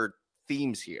mature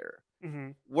themes here. Mm-hmm.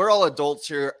 We're all adults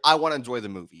here. I want to enjoy the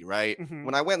movie, right? Mm-hmm.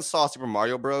 When I went and saw Super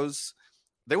Mario Bros.,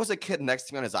 there was a kid next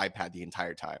to me on his iPad the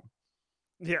entire time.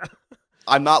 Yeah.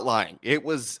 I'm not lying. It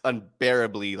was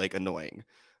unbearably like annoying.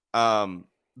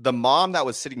 The mom that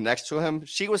was sitting next to him,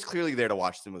 she was clearly there to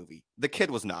watch the movie. The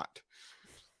kid was not.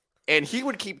 And he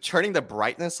would keep turning the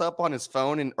brightness up on his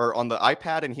phone or on the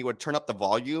iPad, and he would turn up the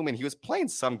volume, and he was playing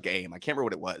some game. I can't remember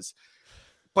what it was.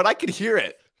 But I could hear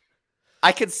it.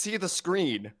 I could see the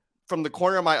screen from the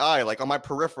corner of my eye, like on my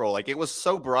peripheral. Like it was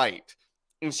so bright.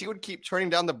 And she would keep turning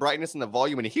down the brightness and the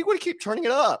volume, and he would keep turning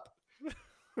it up.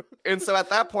 And so at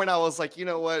that point, I was like, you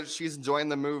know what? She's enjoying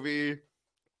the movie.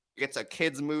 It's a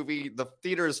kid's movie. The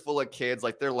theater is full of kids.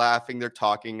 Like they're laughing, they're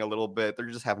talking a little bit. They're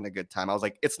just having a good time. I was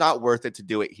like, it's not worth it to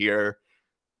do it here.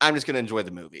 I'm just going to enjoy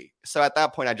the movie. So at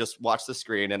that point, I just watched the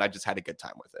screen and I just had a good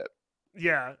time with it.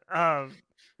 Yeah.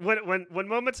 When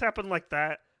moments happen like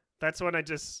that, that's when I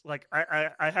just like,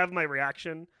 I have my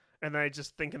reaction and then I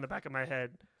just think in the back of my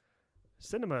head,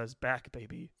 cinema is back,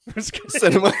 baby.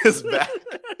 Cinema is back.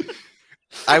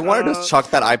 I wanted to chuck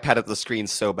that iPad at the screen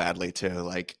so badly too.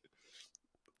 Like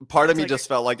part of me just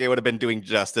felt like it would have been doing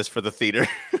justice for the theater.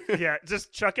 Yeah,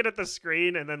 just chuck it at the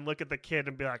screen and then look at the kid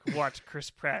and be like, watch Chris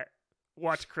Pratt.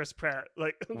 Watch Chris Pratt.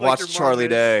 Like watch Charlie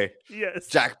Day. Yes.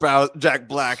 Jack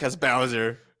Black as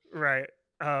Bowser. Right.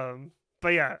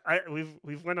 But yeah,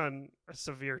 we've went on a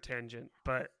severe tangent,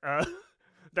 but I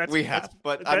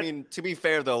mean, to be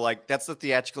fair though, like that's the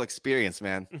theatrical experience,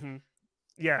 man. Mm-hmm.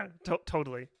 Yeah,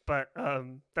 totally. But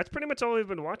that's pretty much all we've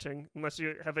been watching. Unless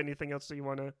you have anything else that you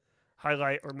want to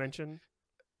highlight or mention.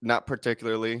 Not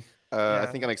particularly. I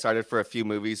think I'm excited for a few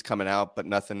movies coming out, but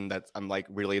nothing that I'm like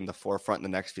really in the forefront in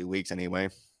the next few weeks anyway.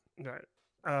 All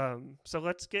right. So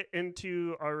let's get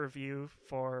into our review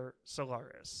for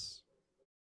Solaris.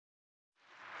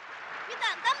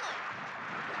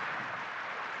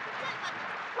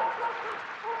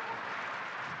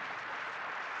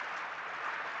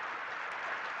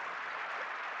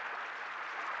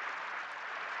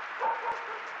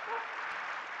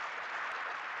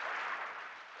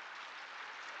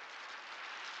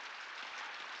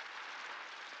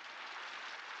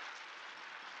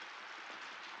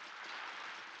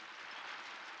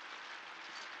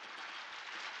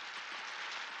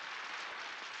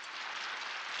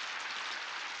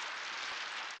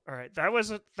 All right, that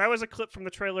was a clip from the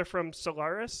trailer from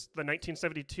Solaris, the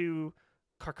 1972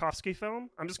 Tarkovsky film.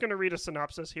 I'm just going to read a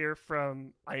synopsis here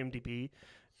from IMDb.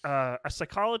 A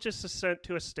psychologist is sent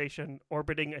to a station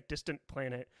orbiting a distant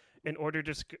planet in order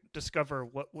to discover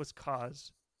what was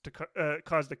caused to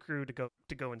cause the crew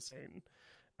to go insane.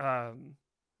 Um,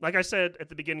 like I said at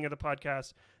the beginning of the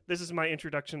podcast, this is my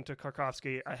introduction to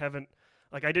Tarkovsky.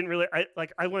 I didn't really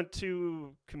I went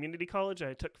to community college and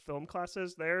I took film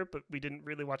classes there, but we didn't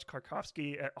really watch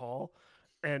Tarkovsky at all,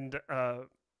 and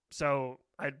so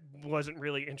I wasn't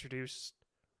really introduced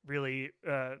really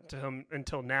to him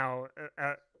until now,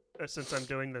 since I'm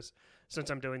doing this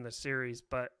series.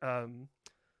 But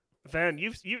Van,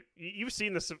 you've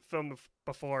seen this film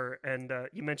before, and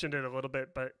you mentioned it a little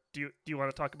bit, but do you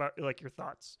want to talk about like your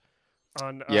thoughts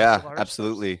on Yeah, Solaris first?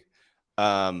 absolutely.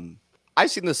 Um, I've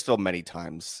seen this film many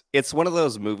times. It's one of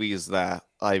those movies that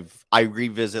I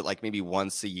revisit like maybe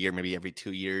once a year, maybe every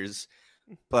 2 years.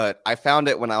 But I found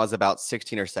it when I was about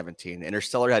 16 or 17.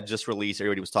 Interstellar had just released.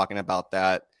 Everybody was talking about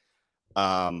that.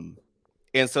 Um,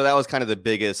 and so that was kind of the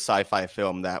biggest sci-fi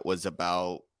film that was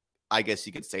about, I guess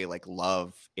you could say, like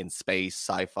love in space,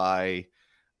 sci-fi,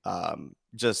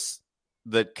 just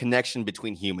the connection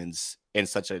between humans in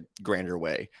such a grander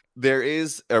way. There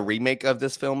is a remake of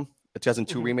this film, a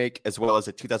 2002 Mm-hmm. remake, as well as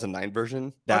a 2009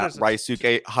 version Oh, that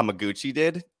Raisuke Hamaguchi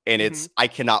did, and mm-hmm. I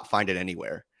cannot find it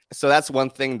anywhere. So that's one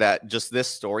thing that just this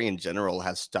story in general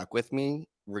has stuck with me,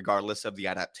 regardless of the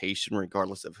adaptation,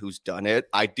 regardless of who's done it.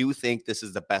 I do think this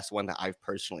is the best one that I've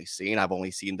personally seen. I've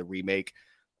only seen the remake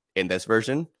in this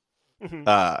version. Mm-hmm.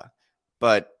 Uh,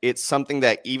 but it's something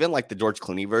that even like the George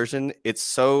Clooney version, it's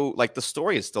so like the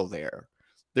story is still there.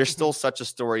 There's Mm-hmm. still such a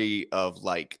story of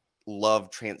like love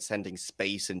transcending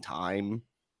space and time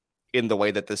in the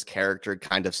way that this character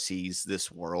kind of sees this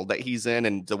world that he's in,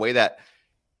 and the way that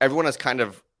everyone has kind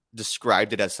of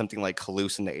described it as something like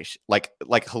hallucination, like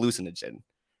hallucinogen,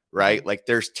 Mm-hmm. right? Like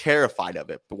there's terrified of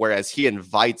it, but whereas he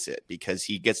invites it because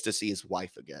he gets to see his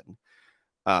wife again.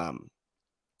 Um,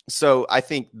 so I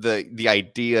think the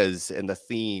ideas and the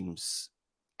themes,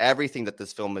 everything that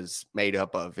this film is made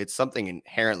up of, it's something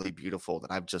inherently beautiful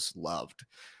that I've just loved.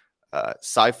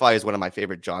 Sci-fi is one of my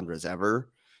favorite genres ever.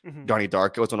 Mm-hmm. Donnie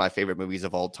Darko is one of my favorite movies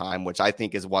of all time, which I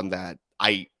think is one that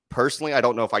I personally, I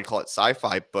don't know if I'd call it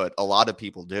sci-fi, but a lot of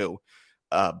people do.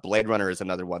 Blade Runner is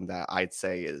another one that I'd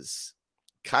say is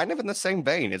kind of in the same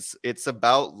vein. It's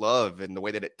about love and the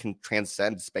way that it can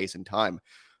transcend space and time.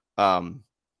 Um,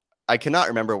 I cannot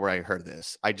remember where I heard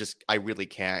this. I really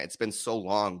can't. It's been so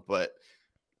long, but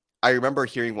I remember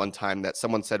hearing one time that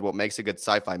someone said what makes a good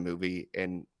sci-fi movie,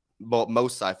 and what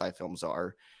most sci-fi films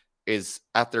are, is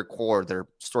at their core, their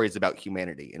stories about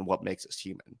humanity and what makes us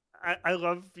human. I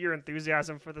love your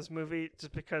enthusiasm for this movie,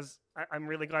 just because I'm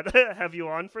really glad to have you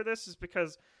on for this. Is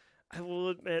because I will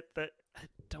admit that I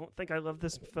don't think I love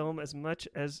this film as much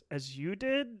as you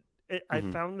did. I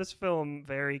Mm-hmm. found this film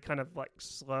very kind of like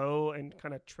slow and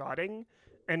kind of trotting.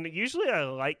 And usually I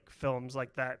like films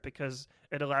like that because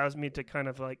it allows me to kind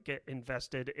of like get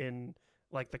invested in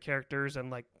like the characters and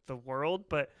like the world.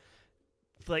 But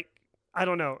like, I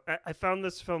don't know. I found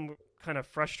this film kind of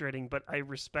frustrating, but I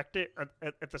respect it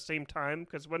at the same time,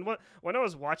 because when I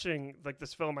was watching like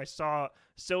this film, I saw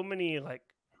so many like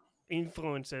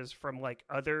influences from like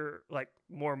other like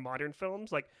more modern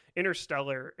films. Like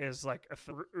Interstellar is like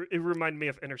it reminded me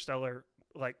of Interstellar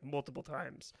like multiple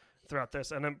times throughout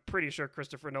this, and I'm pretty sure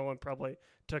Christopher Nolan probably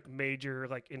took major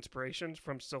like inspirations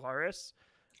from Solaris.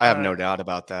 I have Uh, no doubt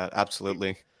about that.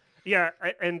 Absolutely. yeah,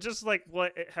 and just like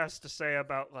what it has to say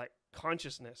about like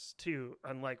consciousness too,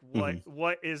 and like what Mm-hmm.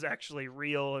 what is actually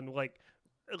real, and like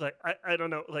I don't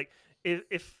know, like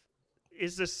if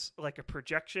is this like a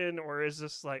projection, or is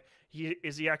this like he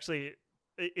actually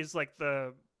is like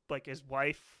the like his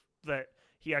wife that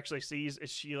he actually sees, is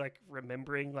she like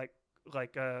remembering like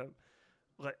uh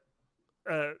like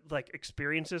like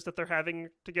experiences that they're having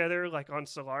together like on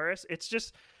Solaris? It's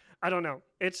just, I don't know,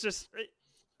 it's just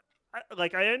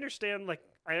like I understand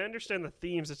the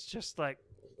themes. It's just like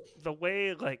the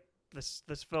way like this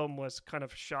film was kind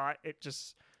of shot. It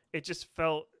just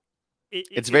felt It's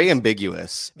it very was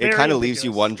ambiguous. It very kind of leaves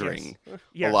you ambiguous. Yes, wondering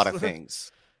a lot yes. of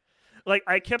things. Like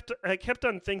I kept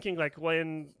on thinking like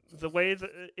when the way that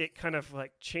it kind of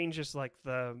like changes like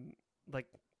the like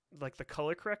like the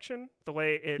color correction, the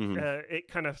way Hmm. it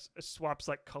kind of swaps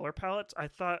like color palettes. I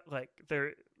thought like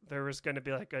there was going to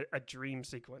be like a dream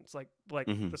sequence, like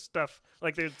Hmm. the stuff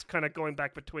like it's kind of going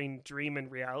back between dream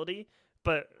and reality.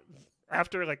 But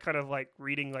after like kind of like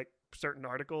reading like certain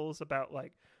articles about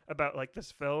like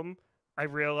this film, I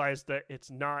realized that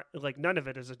it's not like none of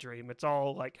it is a dream. It's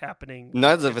all like happening.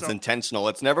 None of It's it's all. intentional.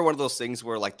 It's never one of those things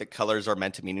where like the colors are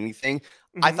meant to mean anything.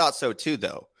 I Mm-hmm, thought so too,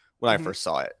 though, when I mm-hmm, first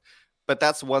saw it. But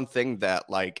that's one thing that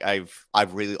like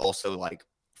I've really also like,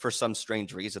 for some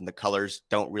strange reason the colors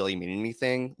don't really mean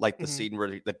anything. Like the mm-hmm, scene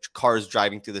where the car's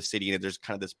driving through the city and there's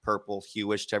kind of this purple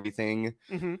hueish to everything.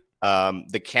 mm-hmm.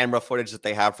 The camera footage that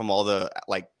they have from all the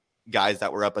like guys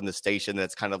that were up in the station,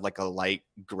 that's kind of like a light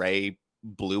gray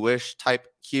bluish type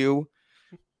hue.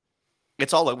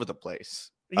 It's all over the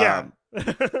place. Yeah.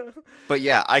 But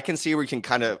yeah, I can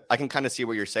kind of see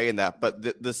where you're saying that. But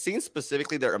the scene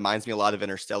specifically that reminds me a lot of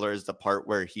Interstellar is the part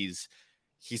where he's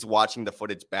watching the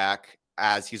footage back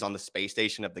as he's on the space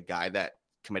station of the guy that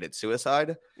committed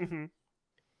suicide. Mm-hmm,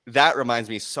 That reminds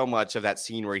me so much of that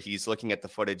scene where he's looking at the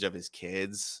footage of his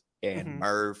kids and mm-hmm.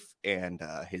 Murph and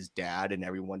his dad and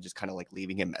everyone just kind of like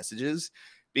leaving him messages.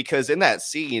 Because in that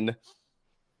scene,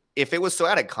 if it was so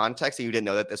out of context and you didn't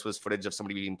know that this was footage of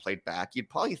somebody being played back, you'd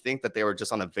probably think that they were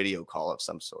just on a video call of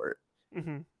some sort.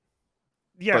 Mm-hmm.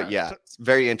 But Yeah, yeah, it's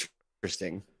very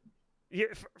interesting. yeah,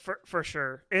 for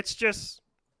sure. It's just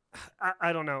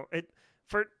I don't know it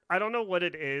for I don't know what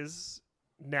it is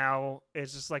now.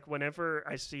 It's just like whenever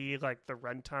I see like the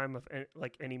runtime of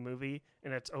like any movie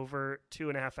and it's over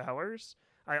 2.5 hours,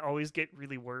 I always get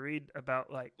really worried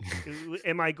about like,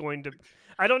 am I going to?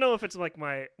 I don't know if it's like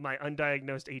my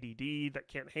undiagnosed ADD that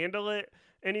can't handle it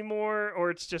anymore, or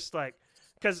it's just like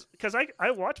because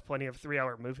I watch plenty of 3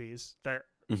 hour movies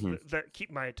Hmm. that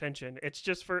keep my attention. It's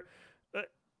just for uh,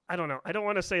 I don't know. I don't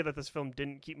want to say that this film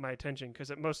didn't keep my attention because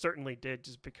it most certainly did.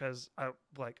 Just because I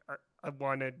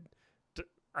wanted to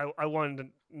I wanted to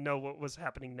know what was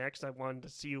happening next. I wanted to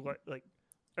see what like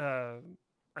uh,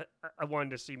 I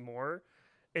wanted to see more.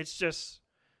 It's just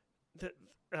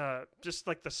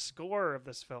like the score of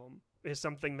this film is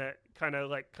something that kind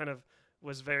of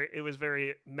was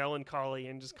very melancholy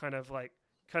and just kind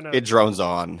It of drones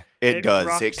on. It it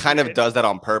does. It rocks me. kind of does that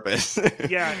on purpose.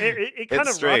 Yeah, it kind It's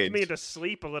of rocked me strange. to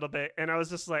sleep a little bit, and I was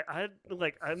just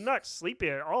I'm not sleepy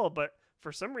at all, but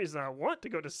for some reason I want to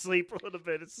go to sleep a little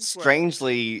bit. It's just like,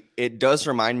 Strangely, it does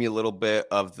remind me a little bit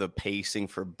of the pacing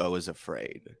for Beau is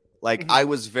Afraid. Like mm-hmm. I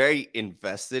was very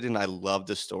invested and I love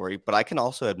the story, but I can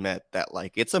also admit that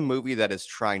like it's a movie that is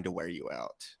trying to wear you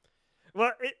out.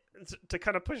 Well, to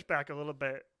kind of push back a little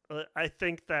bit, I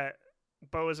think that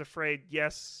Beau is Afraid.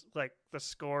 Yes, like the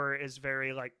score is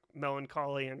very like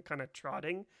melancholy and kind of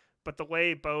trotting, but the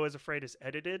way Beau is Afraid is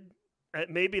edited,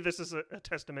 maybe this is a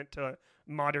testament to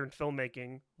modern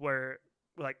filmmaking where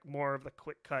like more of the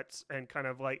quick cuts and kind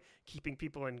of like keeping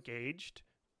people engaged.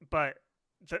 But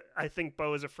I think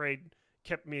Beau is Afraid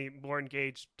kept me more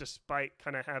engaged despite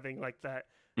kind of having like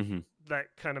Hmm.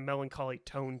 that kind of melancholy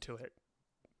tone to it.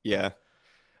 Yeah.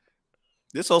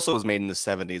 This also was made in the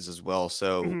 70s as well.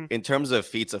 So, Mm-hmm, in terms of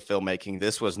feats of filmmaking,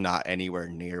 this was not anywhere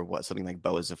near what something like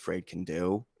Beau is Afraid can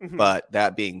do. mm-hmm, But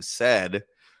that being said,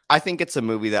 I think it's a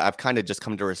movie that I've kind of just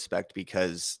come to respect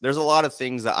because there's a lot of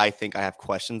things that I think I have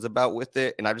questions about with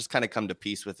it. And I've just kind of come to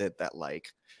peace with it that,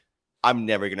 like, I'm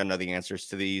never going to know the answers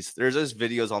to these. There's just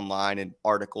videos online and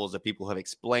articles that people have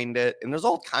explained it, and there's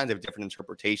all kinds of different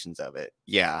interpretations of it.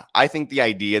 Yeah, I think the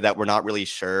idea that we're not really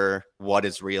sure what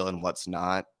is real and what's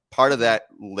not, part of mm-hmm, that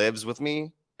lives with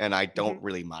me, and I mm-hmm. don't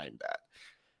really mind that.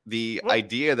 The Well,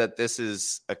 idea that this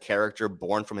is a character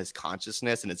born from his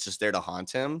consciousness and it's just there to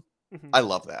haunt him, mm-hmm. I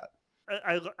love that.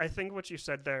 I think what you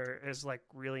said there is like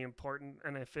really important,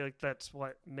 and I feel like that's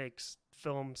what makes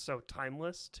film so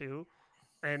timeless too.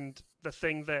 And the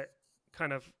thing that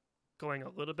kind of going a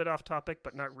little bit off topic,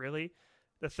 but not really,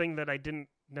 the thing that I didn't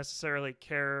necessarily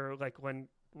care like when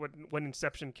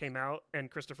Inception came out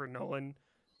and Christopher Nolan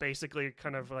basically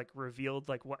kind of like revealed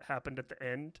like what happened at the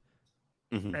end,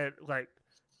 Hmm. and like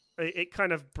it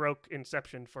kind of broke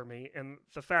Inception for me, and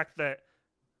the fact that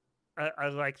I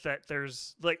like that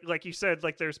there's like you said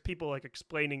like there's people like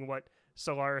explaining what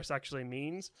Solaris actually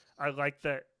means. I like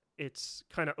that it's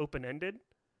kind of open ended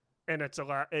and it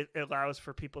allows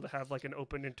for people to have like an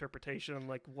open interpretation on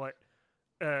like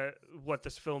what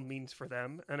this film means for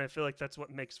them, and I feel like that's what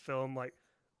makes film like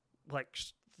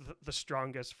the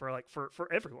strongest for like for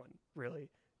everyone really.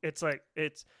 It's like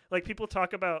people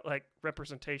talk about like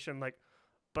representation like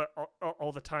but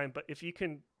all the time, but if you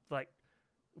can like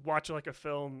watch like a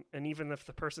film, and even if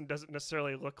the person doesn't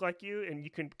necessarily look like you, and you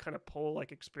can kind of pull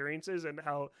like experiences and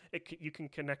how you can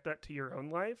connect that to your own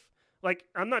life. Like,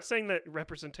 I'm not saying that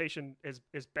representation is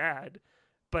bad,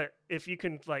 but if you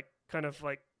can like kind of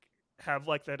like have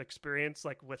like that experience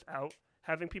like without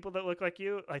having people that look like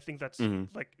you, I think that's Hmm.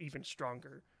 like even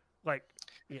stronger. Like,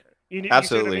 yeah, you see what I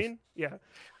Absolutely. mean? Yeah.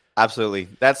 Absolutely.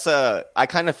 That's I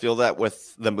kind of feel that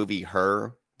with the movie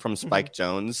Her from Mm-hmm. Spike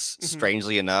Jones. Mm-hmm.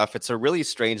 Strangely enough, it's a really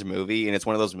strange movie, and it's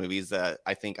one of those movies that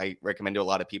I think I recommend to a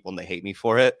lot of people and they hate me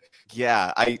for it.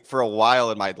 Yeah, I for a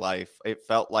while in my life, it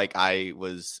felt like I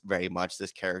was very much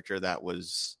this character that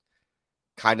was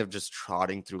kind of just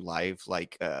trotting through life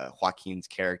like Joaquin's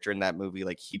character in that movie.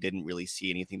 Like he didn't really see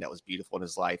anything that was beautiful in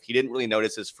his life. He didn't really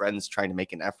notice his friends trying to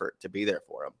make an effort to be there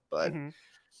for him. But Mm-hmm.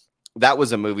 that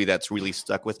was a movie that's really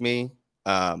stuck with me.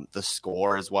 The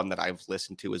score is one that I've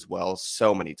listened to as well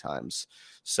so many times.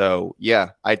 So yeah,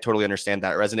 I totally understand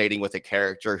that resonating with a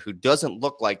character who doesn't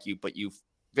look like you, but you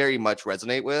very much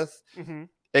resonate with. Mm-hmm.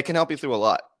 It can help you through a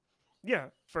lot. Yeah,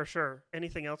 for sure.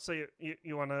 Anything else that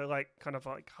you want to like kind of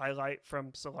like highlight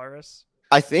from Solaris?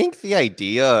 I think the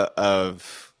idea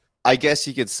of, I guess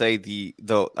you could say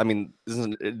I mean, this is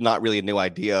not really a new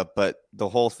idea, but the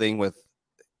whole thing with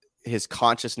his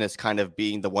consciousness kind of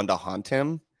being the one to haunt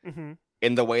him Mm-hmm.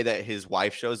 in the way that his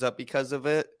wife shows up because of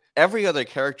it. Every other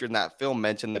character in that film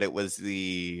mentioned that it was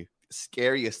the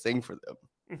scariest thing for them,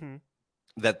 Mm-hmm.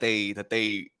 that they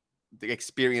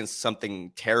experienced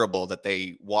something terrible, that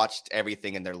they watched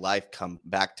everything in their life come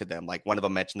back to them. Like one of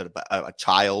them mentioned about a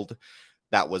child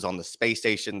that was on the space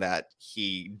station that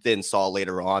he then saw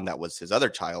later on that was his other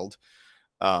child.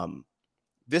 Um,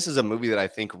 this is a movie that I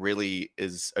think really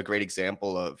is a great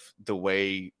example of the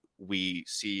way we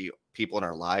see people in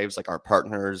our lives, like our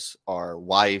partners, our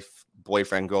wife,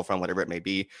 boyfriend, girlfriend, whatever it may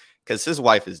be. Because his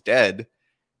wife is dead,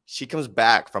 she comes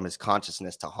back from his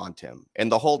consciousness to haunt him.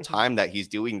 And the whole Mm-hmm. time that he's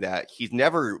doing that, he's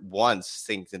never once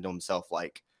thinks into himself,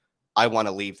 like, I want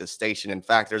to leave the station. In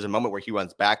fact, there's a moment where he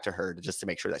runs back to her just to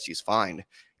make sure that she's fine,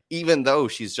 even though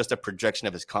she's just a projection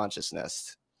of his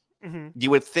consciousness. Mm-hmm. You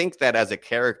would think that as a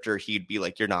character, he'd be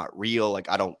like, you're not real. Like,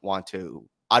 I don't want to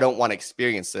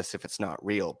experience this if it's not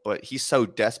real. But he's so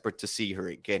desperate to see her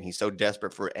again. He's so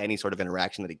desperate for any sort of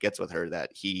interaction that he gets with her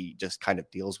that he just kind of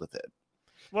deals with it.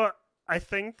 Well, I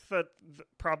think that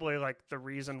probably like the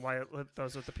reason why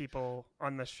those are the people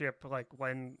on the ship, like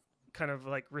when kind of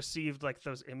like received like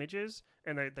those images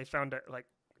and they found it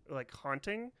like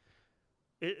haunting.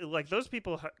 Like those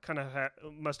people kind of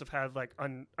must have had like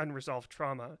unresolved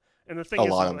trauma. And the A thing is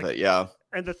lot of like, it, yeah.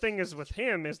 and the thing is with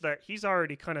him is that he's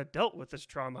already kind of dealt with this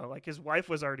trauma. Like his wife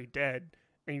was already dead,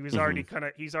 and Hmm. he's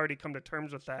already come to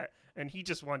terms with that, and he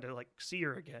just wanted to like see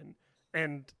her again.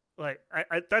 And like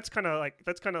that's kind of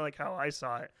like how I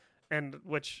saw it, and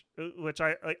which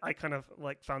I kind of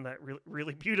like found that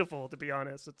really beautiful, to be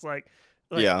honest. It's like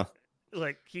Yeah,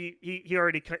 like he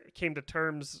already came to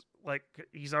terms, like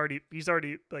he's already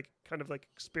like kind of like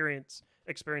experienced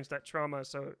that trauma,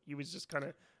 so he was just kind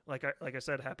of like I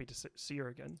said, happy to see her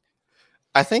again.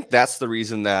 I think that's the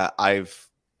reason that I've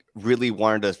really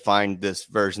wanted to find this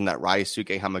version that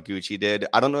Ryosuke Hamaguchi did.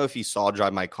 I don't know if you saw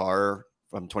Drive My Car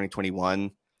from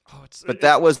 2021, Oh, it's but it's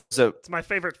that was a it's my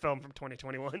favorite film from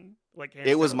 2021, like hands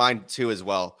it was down. mine too as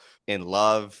well. In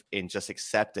love, in just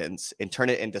acceptance, and turn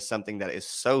it into something that is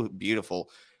so beautiful.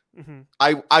 Hmm.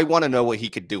 I want to know what he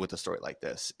could do with a story like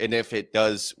this, and if it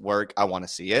does work, I want to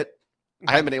see it.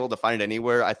 I haven't Hmm. been able to find it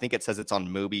anywhere. I think it says it's on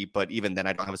Mubi, but even then,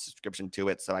 I don't have a subscription to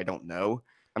it, so I don't know.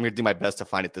 I'm gonna do my best to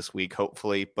find it this week,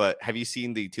 hopefully. But have you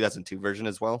seen the 2002 version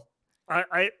as well?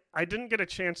 I didn't get a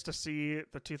chance to see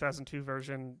the 2002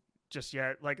 version just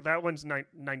yet. Like that one's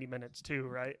 90 minutes too,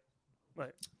 right?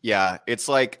 Like. Yeah, it's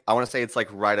like I want to say it's like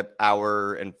right an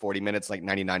hour and 40 minutes, like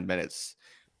 99 minutes.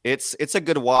 It's a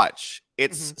good watch. Hmm.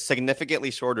 It's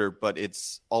significantly shorter, but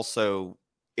it's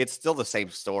still the same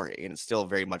story, and it's still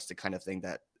very much the kind of thing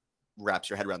that wraps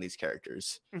your head around these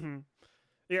characters. Hmm.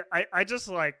 Yeah, I just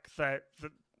like that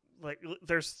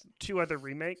there's two other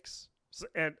remakes,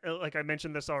 and like I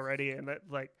mentioned this already, and that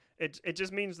like it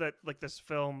just means that like this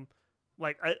film,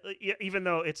 like even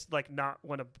though it's like not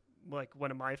one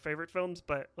of my favorite films,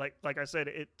 but like I said,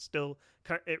 it still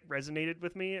it resonated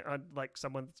with me on like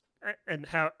someone's, and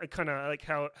how kind of like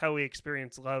how we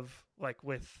experience love, like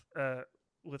with the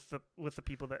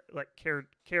people that like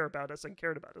care about us and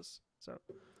cared about us. So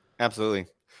Absolutely.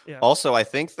 yeah. Also, I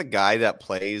think the guy that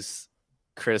plays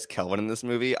Chris Kelvin in this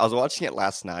movie, I was watching it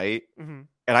last night, Hmm.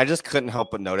 and I just couldn't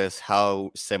help but notice how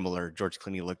similar George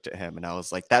Clooney looked at him, and I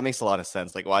was like, that makes a lot of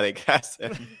sense. Like why they cast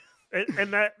him.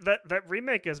 And that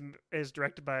remake is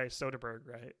directed by Soderbergh,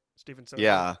 right? Steven Soderbergh.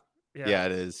 Yeah. Yeah, Yeah,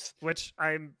 it is. which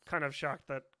I'm kind of shocked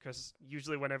that because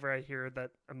usually whenever I hear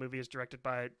that a movie is directed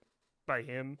by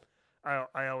him,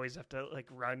 I always have to like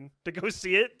run to go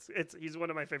see it. He's one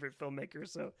of my favorite filmmakers,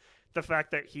 so the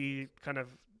fact that he kind of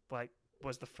like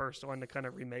was the first one to kind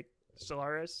of remake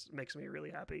Solaris makes me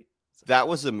really happy. So. That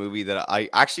was a movie that I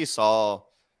actually saw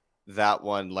that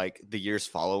one like the years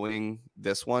following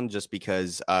this one just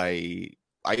because I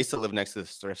used to live next to the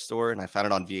thrift store and I found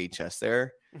it on VHS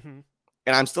there. Mm-hmm.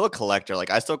 And I'm still a collector.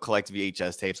 Like I still collect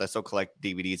VHS tapes. I still collect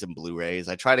DVDs and Blu-rays.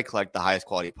 I try to collect the highest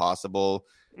quality possible.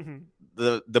 Mm-hmm.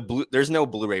 There's no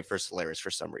Blu-ray for Solaris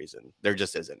for some reason. There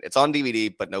just isn't. It's on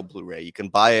DVD, but no Blu-ray. You can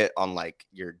buy it on like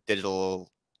your digital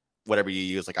whatever you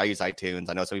use. Like I use iTunes.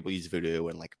 I know some people use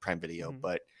Vudu and like Prime Video, Mm-hmm.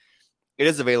 but it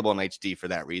is available in HD for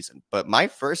that reason. But my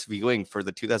first viewing for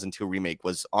the 2002 remake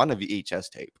was on a VHS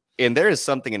tape. And there is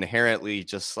something inherently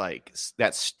just like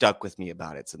that stuck with me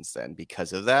about it since then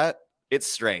because of that. It's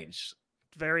strange.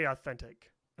 Very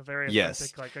authentic. A very Yes.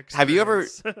 authentic like Have you ever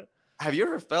experience. have you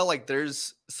ever felt like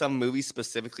there's some movies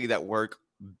specifically that work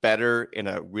better in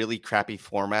a really crappy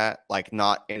format, like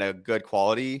not in a good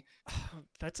quality?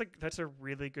 That's a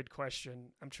really good question.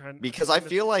 I'm Because I trying to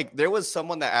feel like there was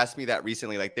someone that asked me that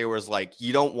recently. Like there was like,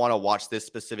 you don't want to watch this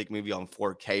specific movie on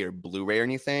 4K or Blu-ray or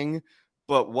anything.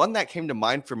 But one that came to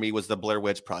mind for me was the Blair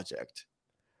Witch Project.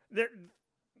 there,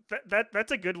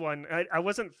 that's a good one. I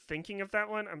wasn't thinking of that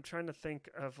one. I'm trying to think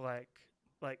of like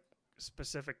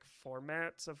specific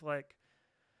formats of like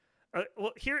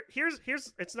well here's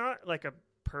it's not like a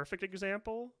perfect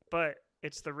example, but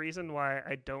it's the reason why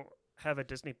I don't have a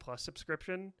Disney Plus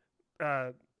subscription.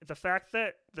 The fact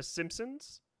that The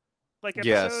Simpsons like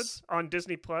Yes. episodes on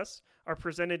Disney Plus are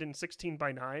presented in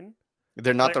 16:9.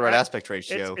 They're not Like the right aspect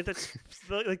ratio.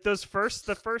 like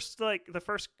the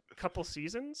first couple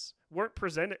seasons weren't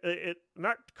presented.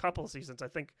 Not couple seasons. I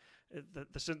think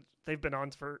they've been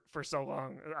on for so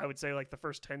long. I would say like the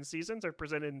first 10 seasons are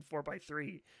presented in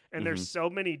 4:3, and Mhm. there's so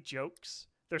many jokes.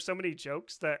 There's so many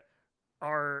jokes that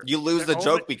are You lose that the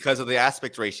only joke because of the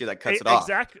aspect ratio that cuts it off.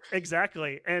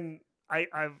 exactly. And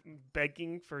I'm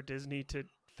begging for Disney to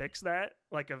fix that.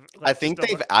 I Like just think a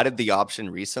they've added the option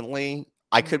recently.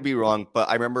 I could mm-hmm, be wrong, but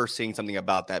I remember seeing something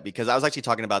about that because I was actually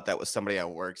talking about that with somebody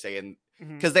at work saying,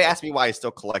 mm-hmm, because they asked me why I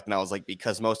still collect. And I was like,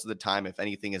 because most of the time, if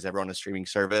anything is ever on a streaming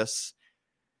service,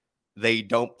 they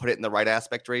don't put it in the right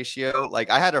aspect ratio. Like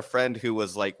I had a friend who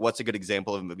was like, what's a good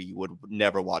example of a movie you would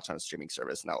never watch on a streaming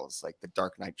service? And I was like, the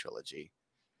Dark Knight trilogy.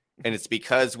 And it's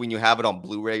because when you have it on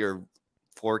Blu-ray or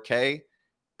 4K,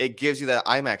 it gives you that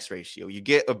IMAX ratio. You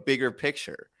get a bigger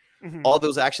picture. mm-hmm. All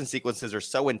those action sequences are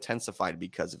so intensified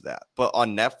because of that. But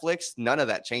on Netflix, none of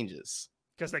that changes.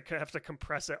 Because they have to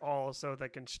compress it all so they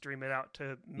can stream it out to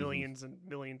Mm-hmm. millions and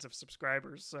millions of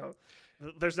subscribers. So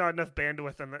there's not enough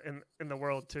bandwidth in the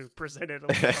world to present it on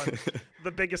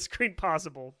the biggest screen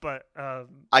possible. But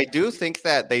I do think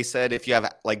that they said if you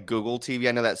have like Google TV,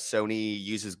 I know that Sony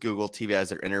uses Google TV as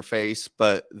their interface,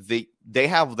 but they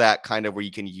have that kind of where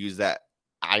you can use that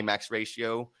IMAX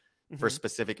ratio for mm-hmm.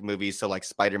 specific movies. So like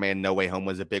Spider-Man No Way Home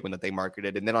was a big one that they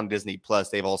marketed. And then on Disney Plus,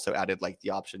 they've also added like the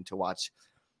option to watch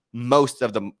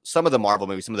some of the Marvel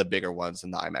movies, some of the bigger ones in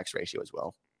the IMAX ratio as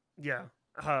well. Yeah.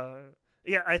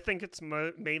 Yeah, I think it's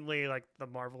mainly like the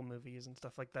Marvel movies and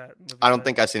stuff like that. I don't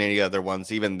think I've seen any other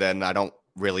ones. Even then, I don't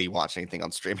really watch anything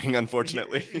on streaming,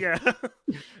 unfortunately. Yeah.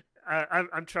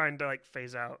 I'm trying to like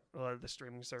phase out a lot of the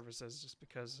streaming services just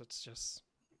because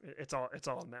it's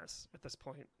all a mess at this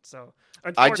point. So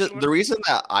The reason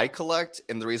that I collect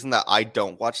and the reason that I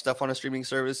don't watch stuff on a streaming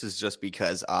service is just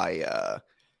because I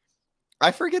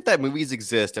forget that movies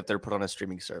exist if they're put on a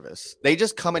streaming service. They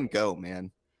just come and go, man.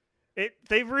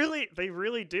 They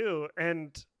really do.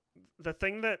 And the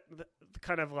thing that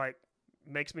kind of like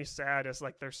makes me sad is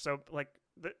like they're so like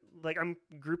I'm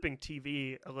grouping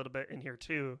TV a little bit in here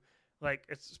too. Like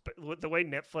it's the way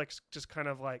Netflix just kind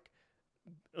of like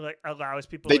allows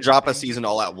people They to drop a binge season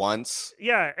all at once.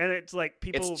 Yeah, and it's like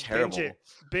people It's terrible.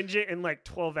 binge it in like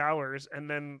 12 hours, and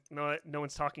then no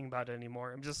one's talking about it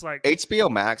anymore. I'm just like HBO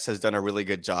Max has done a really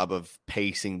good job of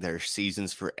pacing their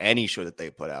seasons for any show that they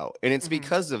put out. And it's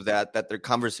because of that their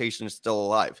conversation is still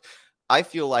alive. I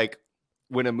feel like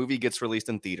when a movie gets released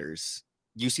in theaters,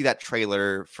 you see that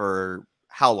trailer for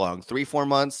how long? 3-4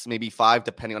 months, maybe 5,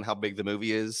 depending on how big the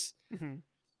movie is. mm-hmm.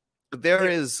 There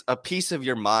is a piece of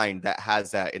your mind that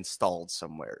has that installed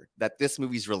somewhere that this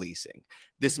movie's releasing.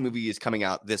 This movie is coming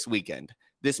out this weekend.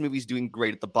 This movie's doing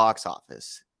great at the box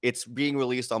office. It's being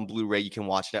released on Blu-ray. You can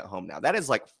watch it at home now. That is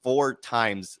like 4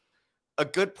 times a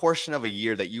good portion of a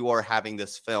year that you are having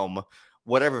this film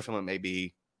whatever film it may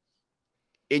be,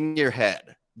 in your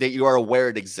head that you are aware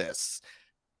it exists.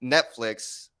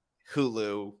 Netflix,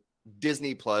 Hulu,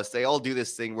 Disney Plus, they all do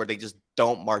this thing where they just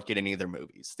don't market any of their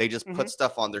movies. They just Mm-hmm. put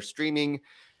stuff on their streaming,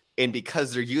 and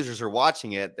because their users are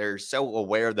watching it, they're so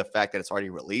aware of the fact that it's already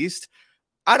released.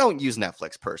 I don't use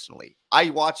Netflix personally.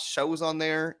 I watch shows on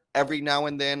there every now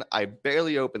and then. I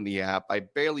barely open the app. I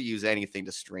barely use anything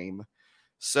to stream.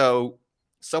 So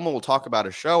someone will talk about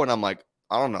a show and I'm like,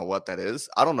 I don't know what that is.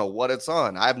 I don't know what it's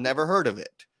on. I've never heard of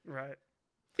it. Right.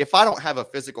 If I don't have a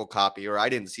physical copy or I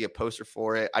didn't see a poster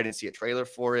for it, I didn't see a trailer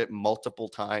for it multiple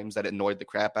times that annoyed the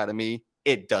crap out of me,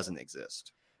 it doesn't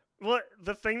exist. Well,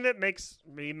 the thing that makes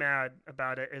me mad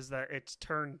about it is that it's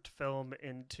turned film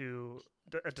into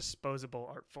a disposable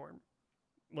art form.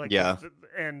 Like, Yeah,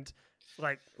 and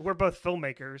like we're both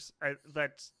filmmakers.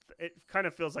 That's it. Kind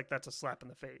of feels like that's a slap in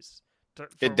the face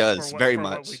it does very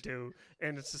what we much. do,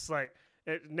 and it's just like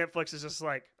Netflix is just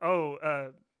like,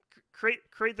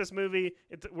 create this movie.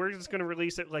 We're just gonna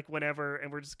release it like whenever,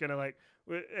 and we're just gonna like,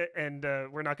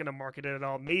 we're not gonna market it at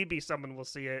all. Maybe someone will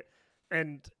see it,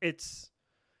 and it's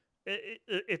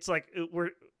like we're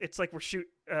shoot.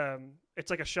 It's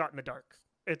like a shot in the dark.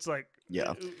 It's like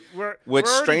Yeah. we're Which,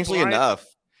 we're already strangely blind.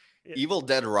 enough, Yeah. Evil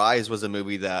Dead Rise was a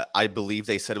movie that I believe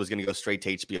they said was going to go straight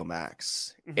to HBO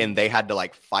Max, Mm-hmm. and they had to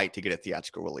like fight to get a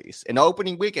theatrical release. In the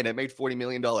opening weekend, it made $40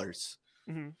 million.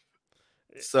 Mm-hmm.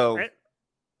 So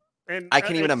And I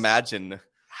can't even it's imagine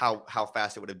how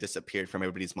fast it would have disappeared from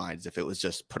everybody's minds if it was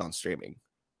just put on streaming.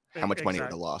 How much money it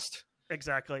would have lost.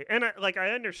 exactly. And I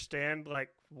understand like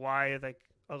why like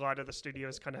a lot of the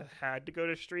studios kind of had to go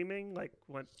to streaming like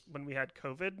when we had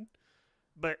COVID,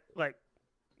 but like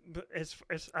as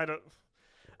As I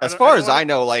far don't as want I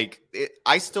know, like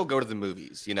I still go to the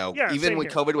movies. You know, yeah, even same when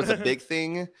here. COVID was a big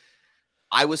thing,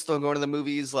 I was still going to the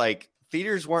movies. Like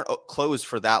theaters weren't closed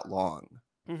for that long.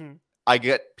 Mm-hmm. I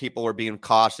get people were being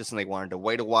cautious and they wanted to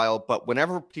wait a while, but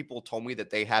whenever people told me that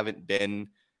they haven't been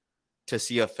to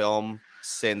see a film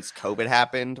since COVID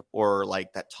happened, or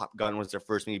like that Top Gun was their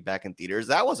first movie back in theaters,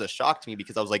 that was a shock to me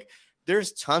because I was like,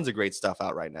 there's tons of great stuff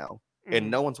out right now and Mm-hmm.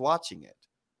 no one's watching it.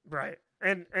 Right.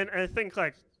 And I think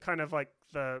like kind of like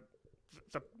the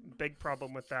big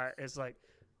problem with that is like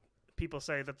people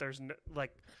say that there's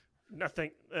like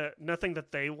nothing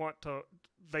that they want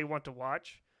to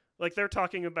watch. Like they're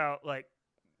talking about like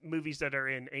movies that are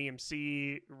in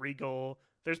AMC, Regal.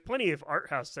 There's plenty of art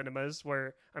house cinemas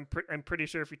where I'm pretty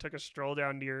sure if you took a stroll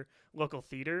down to your local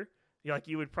theater,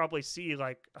 you would probably see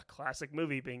like a classic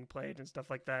movie being played and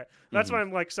stuff like that. That's why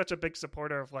I'm like such a big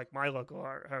supporter of like my local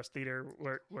art house theater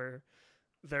where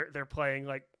they're playing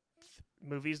like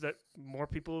movies that more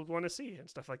people would want to see and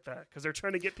stuff like that because they're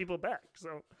trying to get people back.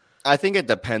 So I think it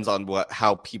depends on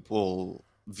how people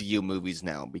view movies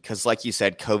now, because like you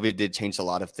said, COVID did change a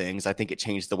lot of things. I think it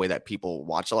changed the way that people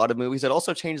watch a lot of movies. It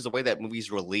also changed the way that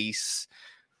movies release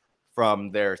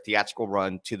from their theatrical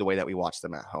run to the way that we watch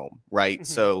them at home, right? mm-hmm.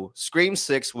 So Scream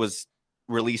 6 was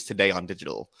released today on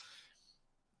digital.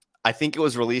 I think it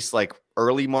was released like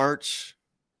early March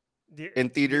in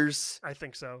theaters. I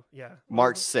think so. Yeah.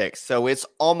 March 6th. So it's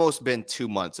almost been 2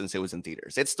 months since it was in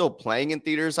theaters. It's still playing in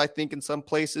theaters, I think, in some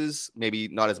places. Maybe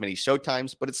not as many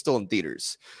showtimes, but it's still in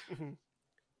theaters. Mm-hmm.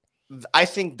 I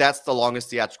think that's the longest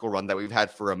theatrical run that we've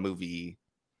had for a movie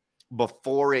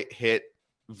before it hit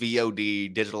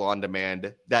VOD, digital on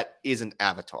demand, that isn't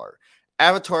Avatar.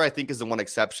 Avatar, I think, is the one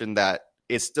exception that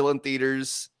is still in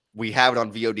theaters. We have it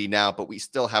on VOD now, but we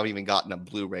still haven't even gotten a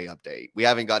Blu-ray update. We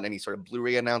haven't gotten any sort of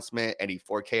Blu-ray announcement, any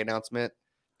 4K announcement.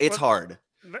 It's hard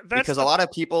because a lot of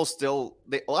people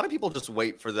just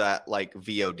wait for that like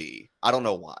VOD. I don't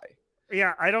know why.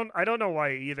 Yeah, I don't know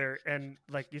why either. And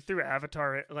like you threw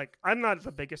Avatar, like I'm not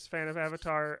the biggest fan of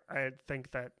Avatar. I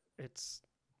think that it's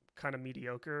kind of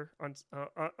mediocre on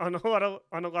a lot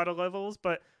of levels,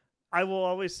 but I will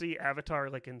always see Avatar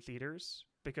like in theaters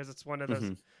because it's one of those.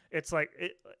 Mm-hmm. It's like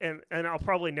it, and I'll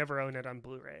probably never own it on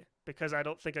Blu-ray because I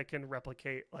don't think I can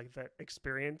replicate like that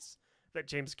experience that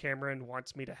James Cameron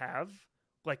wants me to have,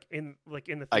 like in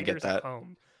the theaters at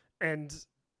home, and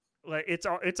like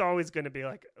it's always going to be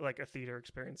like a theater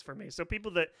experience for me. So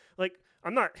people that like,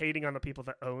 I'm not hating on the people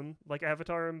that own like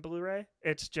Avatar and Blu-ray.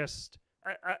 It's just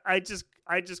I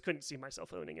just couldn't see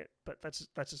myself owning it, but that's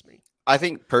just me. I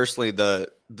think personally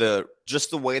the just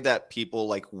the way that people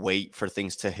like wait for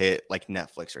things to hit like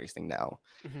Netflix or anything now,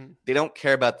 mm-hmm. They don't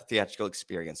care about the theatrical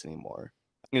experience anymore.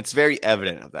 And it's very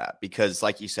evident of that because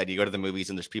like you said, you go to the movies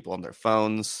and there's people on their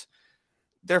phones.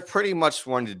 They're pretty much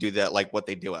wanting to do that like what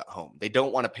they do at home. They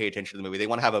don't want to pay attention to the movie. They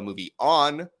want to have a movie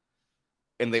on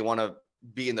and they want to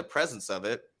be in the presence of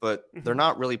it, but they're Mhm.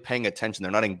 not really paying attention.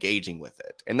 They're not engaging with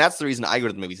it. And that's the reason I go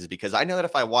to the movies, is because I know that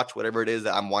if I watch whatever it is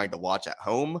that I'm wanting to watch at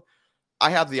home,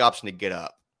 I have the option to get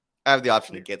up. I have the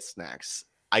option to Yeah. get snacks.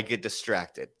 I get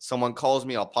distracted. Someone calls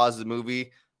me, I'll pause the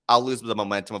movie. I'll lose the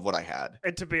momentum of what I had.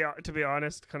 And to be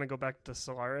honest, kind of go back to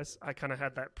Solaris. I kind of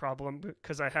had that problem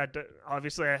because I had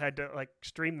to like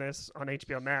stream this on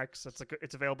HBO Max.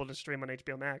 It's available to stream on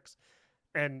HBO Max,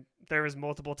 and there was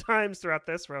multiple times throughout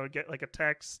this where I would get like a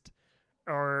text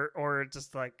or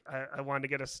just like I wanted to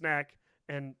get a snack,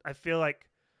 and I feel like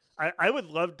I would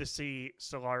love to see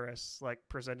Solaris like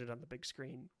presented on the big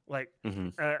screen. Like, Mm-hmm.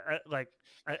 like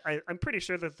I'm pretty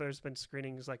sure that there's been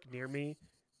screenings like near me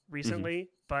Mm-hmm. recently,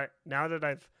 but now that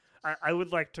I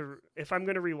would like to, if I'm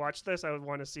gonna rewatch this, I would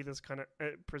want to see this kind of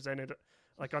presented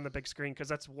like on the big screen, because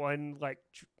that's one like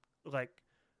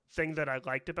thing that I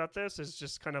liked about this is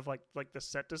just kind of like the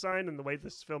set design and the way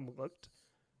this film looked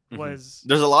Mm-hmm. was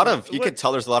There's a lot l- of, you could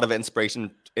tell there's a lot of inspiration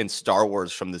in Star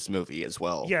Wars from this movie as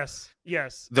well. yes,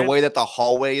 The way that the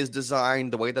hallway is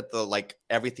designed, the way that the like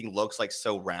everything looks like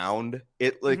so round,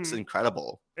 it looks mhm.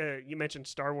 incredible. You mentioned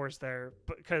Star Wars there,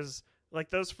 because like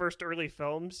those first early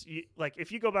films, like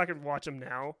if you go back and watch them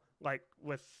now, like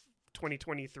with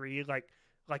 2023, like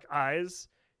eyes,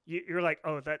 you're like,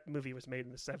 oh, that movie was made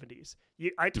in the 70s.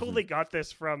 I Mm-hmm. totally got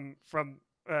this from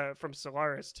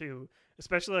Solaris too,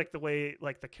 especially like the way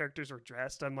like the characters were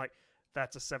dressed. I'm like,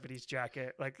 that's a 70s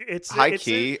jacket. Like High it's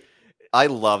key, I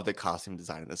love the costume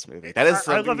design in this movie. That is I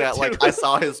something love it that, too. like, I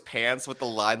saw his pants with the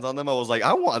lines on them. I was like,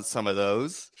 I want some of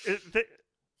those.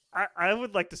 I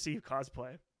would like to see you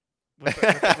cosplay with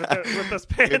those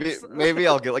maybe pants. maybe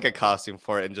I'll get like a costume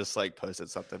for it and just like post it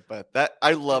something. But that,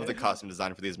 I love the Yeah. costume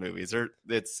design for these movies.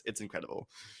 It's incredible.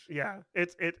 Yeah,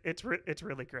 it's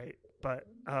really great. But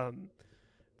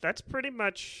that's pretty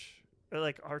much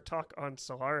like our talk on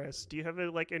Solaris. Do you have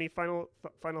like any final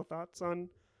thoughts on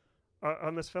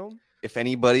this film? If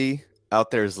anybody out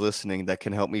there is listening that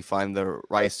can help me find the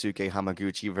Raisuke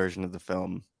Hamaguchi version of the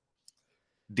film,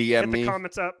 DM Hit the me,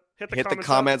 comments up. Hit the hit the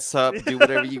comments up. comments up, do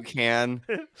whatever you can.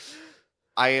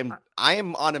 I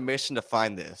am on a mission to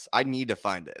find this. I need to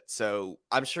find it. So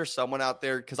I'm sure someone out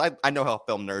there, because I know how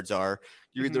film nerds are.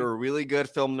 You're either Mhm. a really good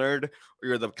film nerd, or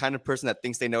you're the kind of person that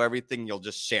thinks they know everything. You'll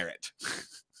just share it.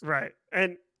 Right,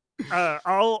 and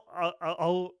I'll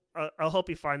help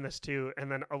you find this too,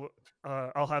 and then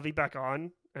I'll have you back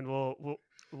on, and we'll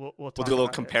We'll do a talk little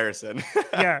about it. comparison.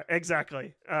 Yeah,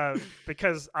 exactly.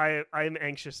 Because I'm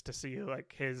anxious to see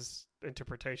like his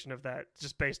interpretation of that,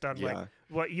 just based on like Yeah.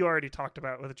 what you already talked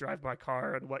about with Drive My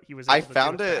Car and what he was I able to do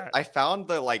found with it. that. I found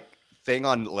the like thing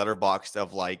on Letterboxd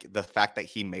of like the fact that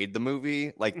he made the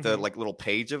movie, like the Mhm. like little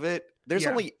page of it. There's Yeah.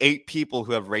 only 8 people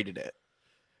who have rated it.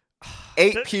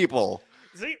 8 That- people.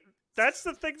 See, that's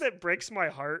the thing that breaks my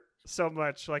heart so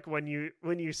much. Like when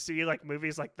you see like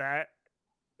movies like that,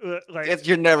 like,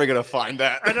 You're never gonna find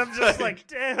that. and I'm just like,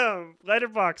 damn,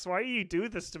 Letterboxd, why do you do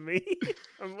this to me?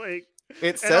 I'm like, It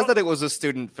and says that it was a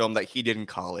student film that he did in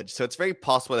college, so it's very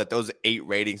possible that those 8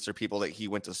 ratings are people that he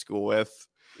went to school with.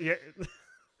 yeah.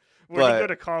 When you go But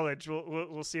to college,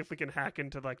 we'll see if we can hack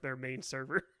into like their main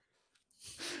server.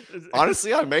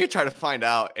 honestly, I may try to find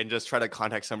out and just try to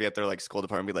contact somebody at their like school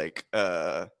department and be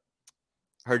like,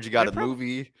 heard you got a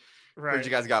movie. Heard Right.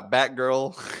 you guys got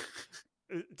Batgirl.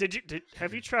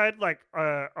 Have you tried like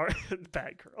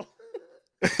Batgirl?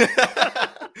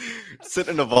 Sit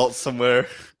in a vault somewhere.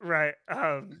 Right.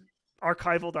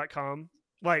 Archival.com.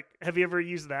 Like, have you ever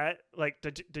used that? Like,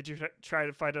 did you try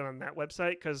to find it on that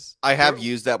website? Because I have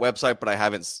used that website, but I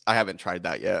haven't tried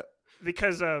that yet.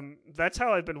 because that's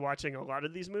how I've been watching a lot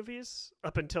of these movies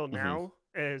up until Mm-hmm. now.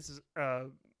 Is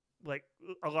like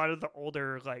a lot of the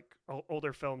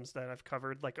older films that I've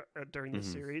covered like during the Mhm.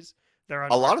 series. They're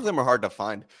on A lot of them are hard to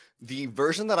find. The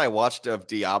version that I watched of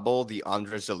Diablo, the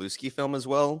Andrzej Zalewski film as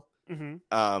well,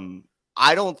 Mm-hmm.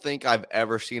 I don't think I've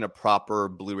ever seen a proper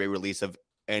Blu-ray release of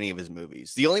any of his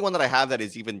movies. The only one that I have that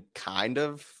is even kind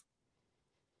of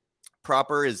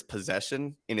proper is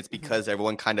Possession, and it's because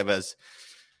everyone kind of has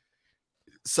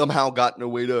somehow gotten a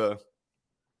way to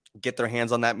get their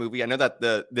hands on that movie. I know that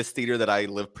this theater that I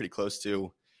live pretty close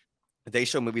to, they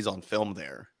show movies on film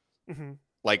there. Mm-hmm.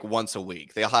 Like once a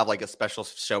week. They'll have like a special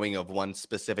showing of one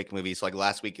specific movie. So like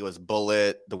last week it was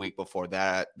Bullet. The week before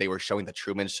that, they were showing The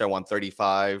Truman Show on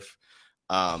 35.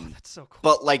 That's so cool.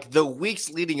 But like the weeks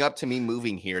leading up to me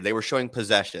moving here, they were showing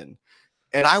Possession.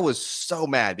 And I was so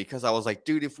mad because I was like,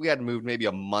 dude, if we had moved maybe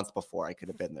a month before, I could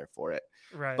have been there for it.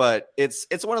 Right. But it's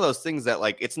one of those things that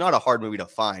like it's not a hard movie to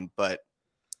find, but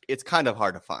it's kind of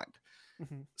hard to find.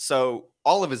 Mm-hmm. So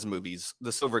all of his movies,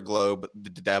 The Silver Globe, The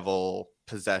Devil,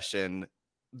 Possession,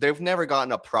 they've never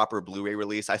gotten a proper Blu-ray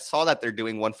release. I saw that they're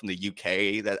doing one from the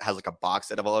UK that has like a box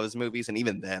set of all of his movies, and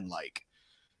even then, like,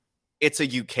 it's a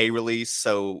UK release,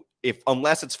 so if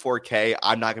unless it's 4K,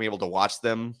 I'm not gonna be able to watch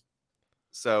them.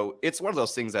 So it's one of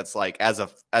those things that's like, as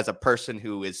a person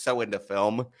who is so into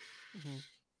film, Mm-hmm.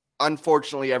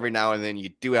 unfortunately, every now and then you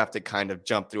do have to kind of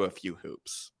jump through a few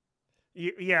hoops.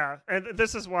 Yeah, and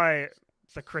this is why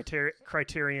the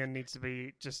criterion needs to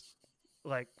be just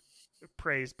like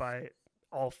praised by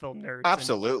all film nerds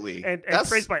Absolutely. and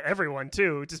praised by everyone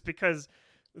too, just because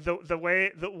the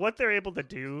way what they're able to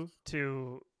do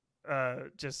to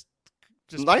just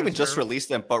not even just preserve release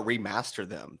them, but remaster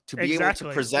them to be able to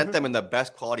exactly. present them in the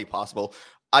best quality possible.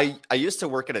 I used to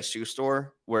work at a shoe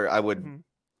store where I would, Mm-hmm.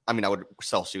 I mean, I would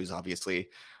sell shoes, obviously.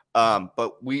 Mm-hmm.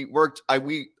 But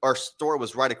our store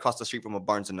was right across the street from a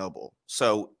Barnes and Noble.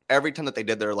 So every time that they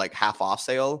did their like half off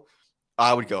sale,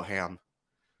 I would go ham.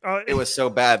 It was so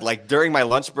bad. Like during my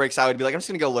lunch breaks, I would be like, I'm just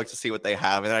gonna go look to see what they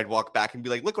have, and then I'd walk back and be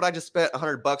like, look what I just spent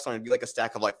 $100 on. It'd be like a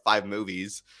stack of like 5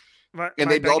 movies, and my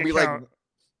they'd all bank be like, account,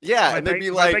 yeah, my and they'd bank, be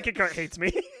my like, bank account hates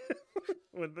me.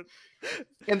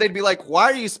 and they'd be like, why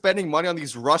are you spending money on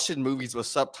these Russian movies with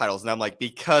subtitles? And I'm like,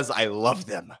 because I love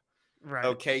them. Right.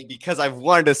 Okay, because I've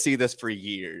wanted to see this for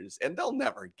years, and they'll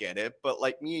never get it. But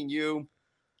like me and you,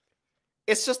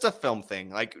 it's just a film thing.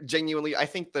 Like genuinely, I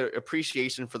think the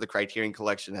appreciation for the Criterion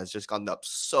Collection has just gone up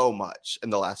so much in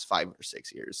the last 5 or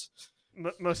 6 years.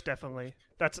 Most definitely.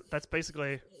 That's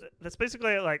basically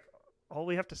like all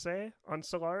we have to say on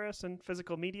Solaris and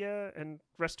physical media and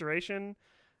restoration.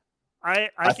 I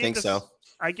think so.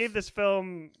 I gave this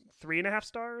film 3.5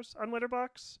 stars on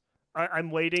Letterboxd. I'm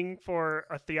waiting for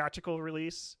a theatrical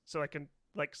release so I can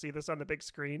like see this on the big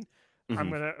screen. I'm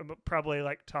Mhm. gonna probably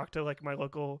like talk to like my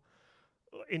local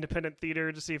independent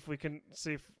theater to see if we can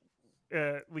see if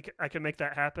I can make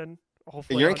that happen.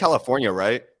 Hopefully, You're in California,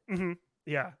 right? Mm-hmm.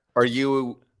 Yeah. Are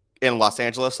you in Los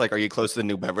Angeles? Like, are you close to the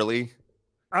New Beverly?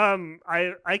 I'm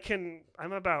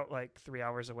about like 3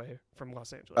 hours away from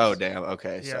Los Oh, Angeles. damn.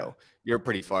 Okay, Yeah. so you're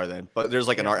pretty far then. But there's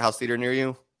like an Yeah. art house theater near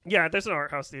you. Yeah, there's an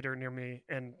art house theater near me,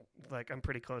 and like I'm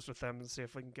pretty close with them and see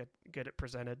if we can get it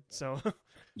presented. So,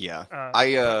 Yeah.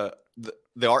 uh,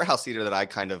 The art house theater that I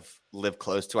kind of live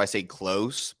close to, I say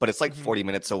close, but it's like mm-hmm, 40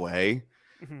 minutes away.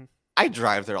 mm-hmm, I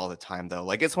drive there all the time though.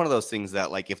 Like it's one of those things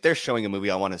that like if they're showing a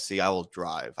movie I want to see, I will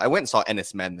drive. I went and saw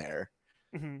Ennis Men there,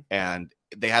 mm-hmm. and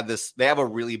they have a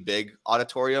really big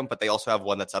auditorium, but they also have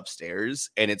one that's upstairs,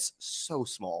 and it's so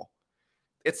small.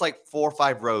 It's like 4 or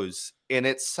 5 rows, and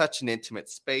it's such an intimate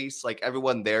space. Like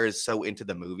everyone there is so into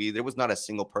the movie. There was not a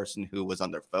single person who was on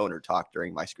their phone or talked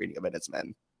during my screening of Ennis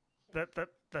Men.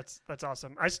 That's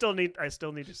awesome. I still need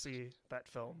to see that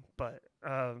film, but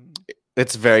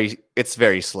It's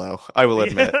very slow. I will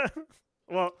admit. yeah.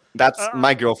 Well, That's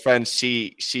my girlfriend.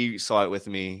 She saw it with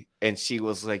me, and she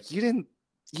was like, you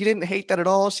didn't hate that at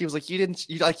all. She was like,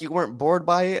 you weren't bored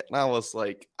by it. And I was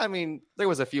like, I mean, there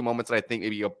was a few moments that I think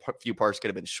maybe a few parts could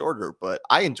have been shorter, but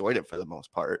I enjoyed it for the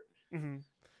most part. mm-hmm.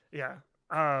 Yeah.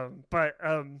 But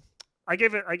I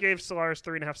gave Solaris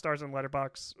 3.5 stars on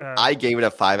Letterboxd. I gave it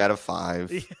a 5 out of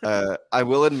 5. Yeah. I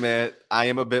will admit I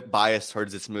am a bit biased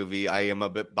towards this movie. I am a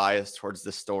bit biased towards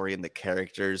the story and the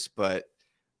characters, but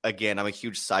again, I'm a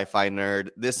huge sci-fi nerd.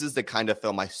 This is the kind of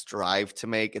film I strive to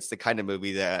make. It's the kind of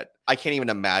movie that I can't even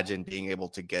imagine being able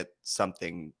to get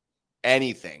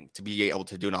anything to be able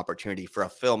to do an opportunity for a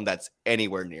film that's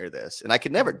anywhere near this. And I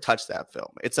could never touch that film.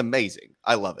 It's amazing.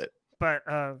 I love it. But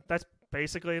that's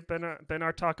basically been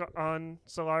our talk on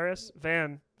Solaris.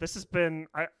 Van, this has been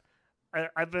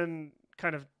I've been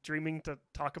kind of dreaming to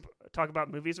talk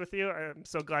about movies with you. I'm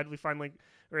so glad we finally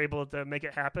were able to make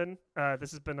it happen.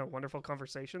 This has been a wonderful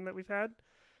conversation that we've had.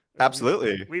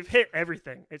 Absolutely. We've hit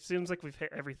everything. It seems like we've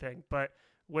hit everything. But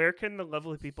where can the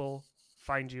lovely people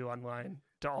find you online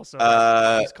to also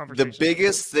have this conversation? The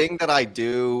biggest thing that I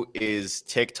do is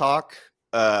TikTok.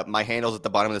 My handle's at the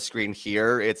bottom of the screen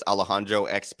here. It's Alejandro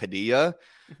X Padilla.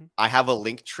 Mm-hmm. I have a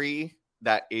link tree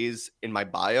that is in my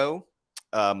bio.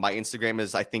 My Instagram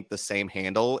is, I think, the same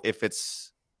handle.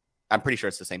 I'm pretty sure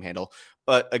it's the same handle.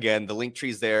 But again, the link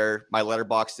tree's there. My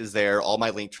Letterboxd is there. All my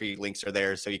link tree links are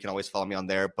there, so you can always follow me on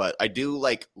there. But I do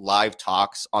like live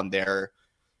talks on there.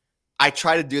 I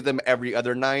try to do them every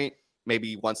other night,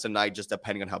 maybe once a night, just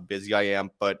depending on how busy I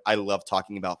am. But I love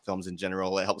talking about films in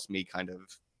general. It helps me kind of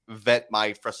vent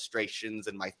my frustrations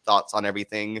and my thoughts on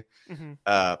everything. Mm-hmm.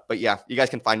 But yeah, you guys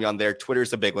can find me on there.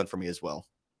 Twitter's a big one for me as well.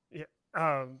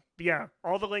 Yeah,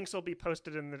 all the links will be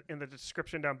posted in the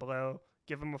description down below.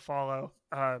 Give them a follow.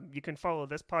 You can follow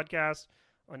this podcast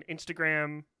on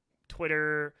Instagram,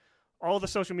 Twitter, all the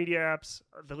social media apps.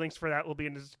 The links for that will be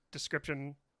in the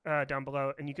description down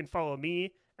below, and you can follow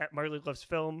me at Marley Loves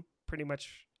Film pretty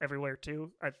much everywhere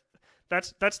too.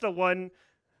 That's the one.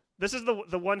 This is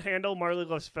the one handle, Marley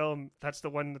Loves Film. That's the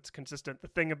one that's consistent. The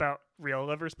thing about Real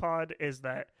Lovers Pod is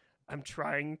that I'm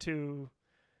trying to.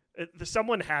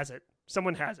 Someone has it.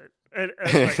 Someone has it. And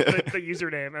like the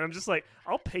username, and I'm just like,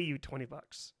 I'll pay you $20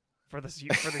 for this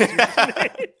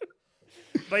username.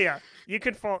 But yeah, you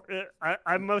can follow.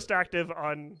 I'm most active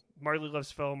on Marley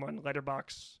Loves Film on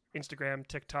Letterboxd, Instagram,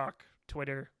 TikTok,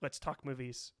 Twitter. Let's talk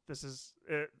movies. This is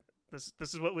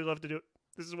what we love to do.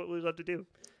 This is what we love to do.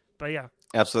 But yeah,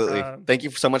 absolutely. Thank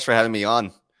you so much for having me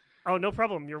on. Oh, no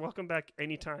problem. You're welcome back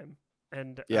anytime.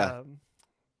 And yeah,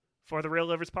 for the Real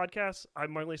Lovers Podcast,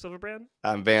 I'm Marley Silverbrand.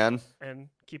 I'm Van. And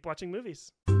keep watching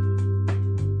movies.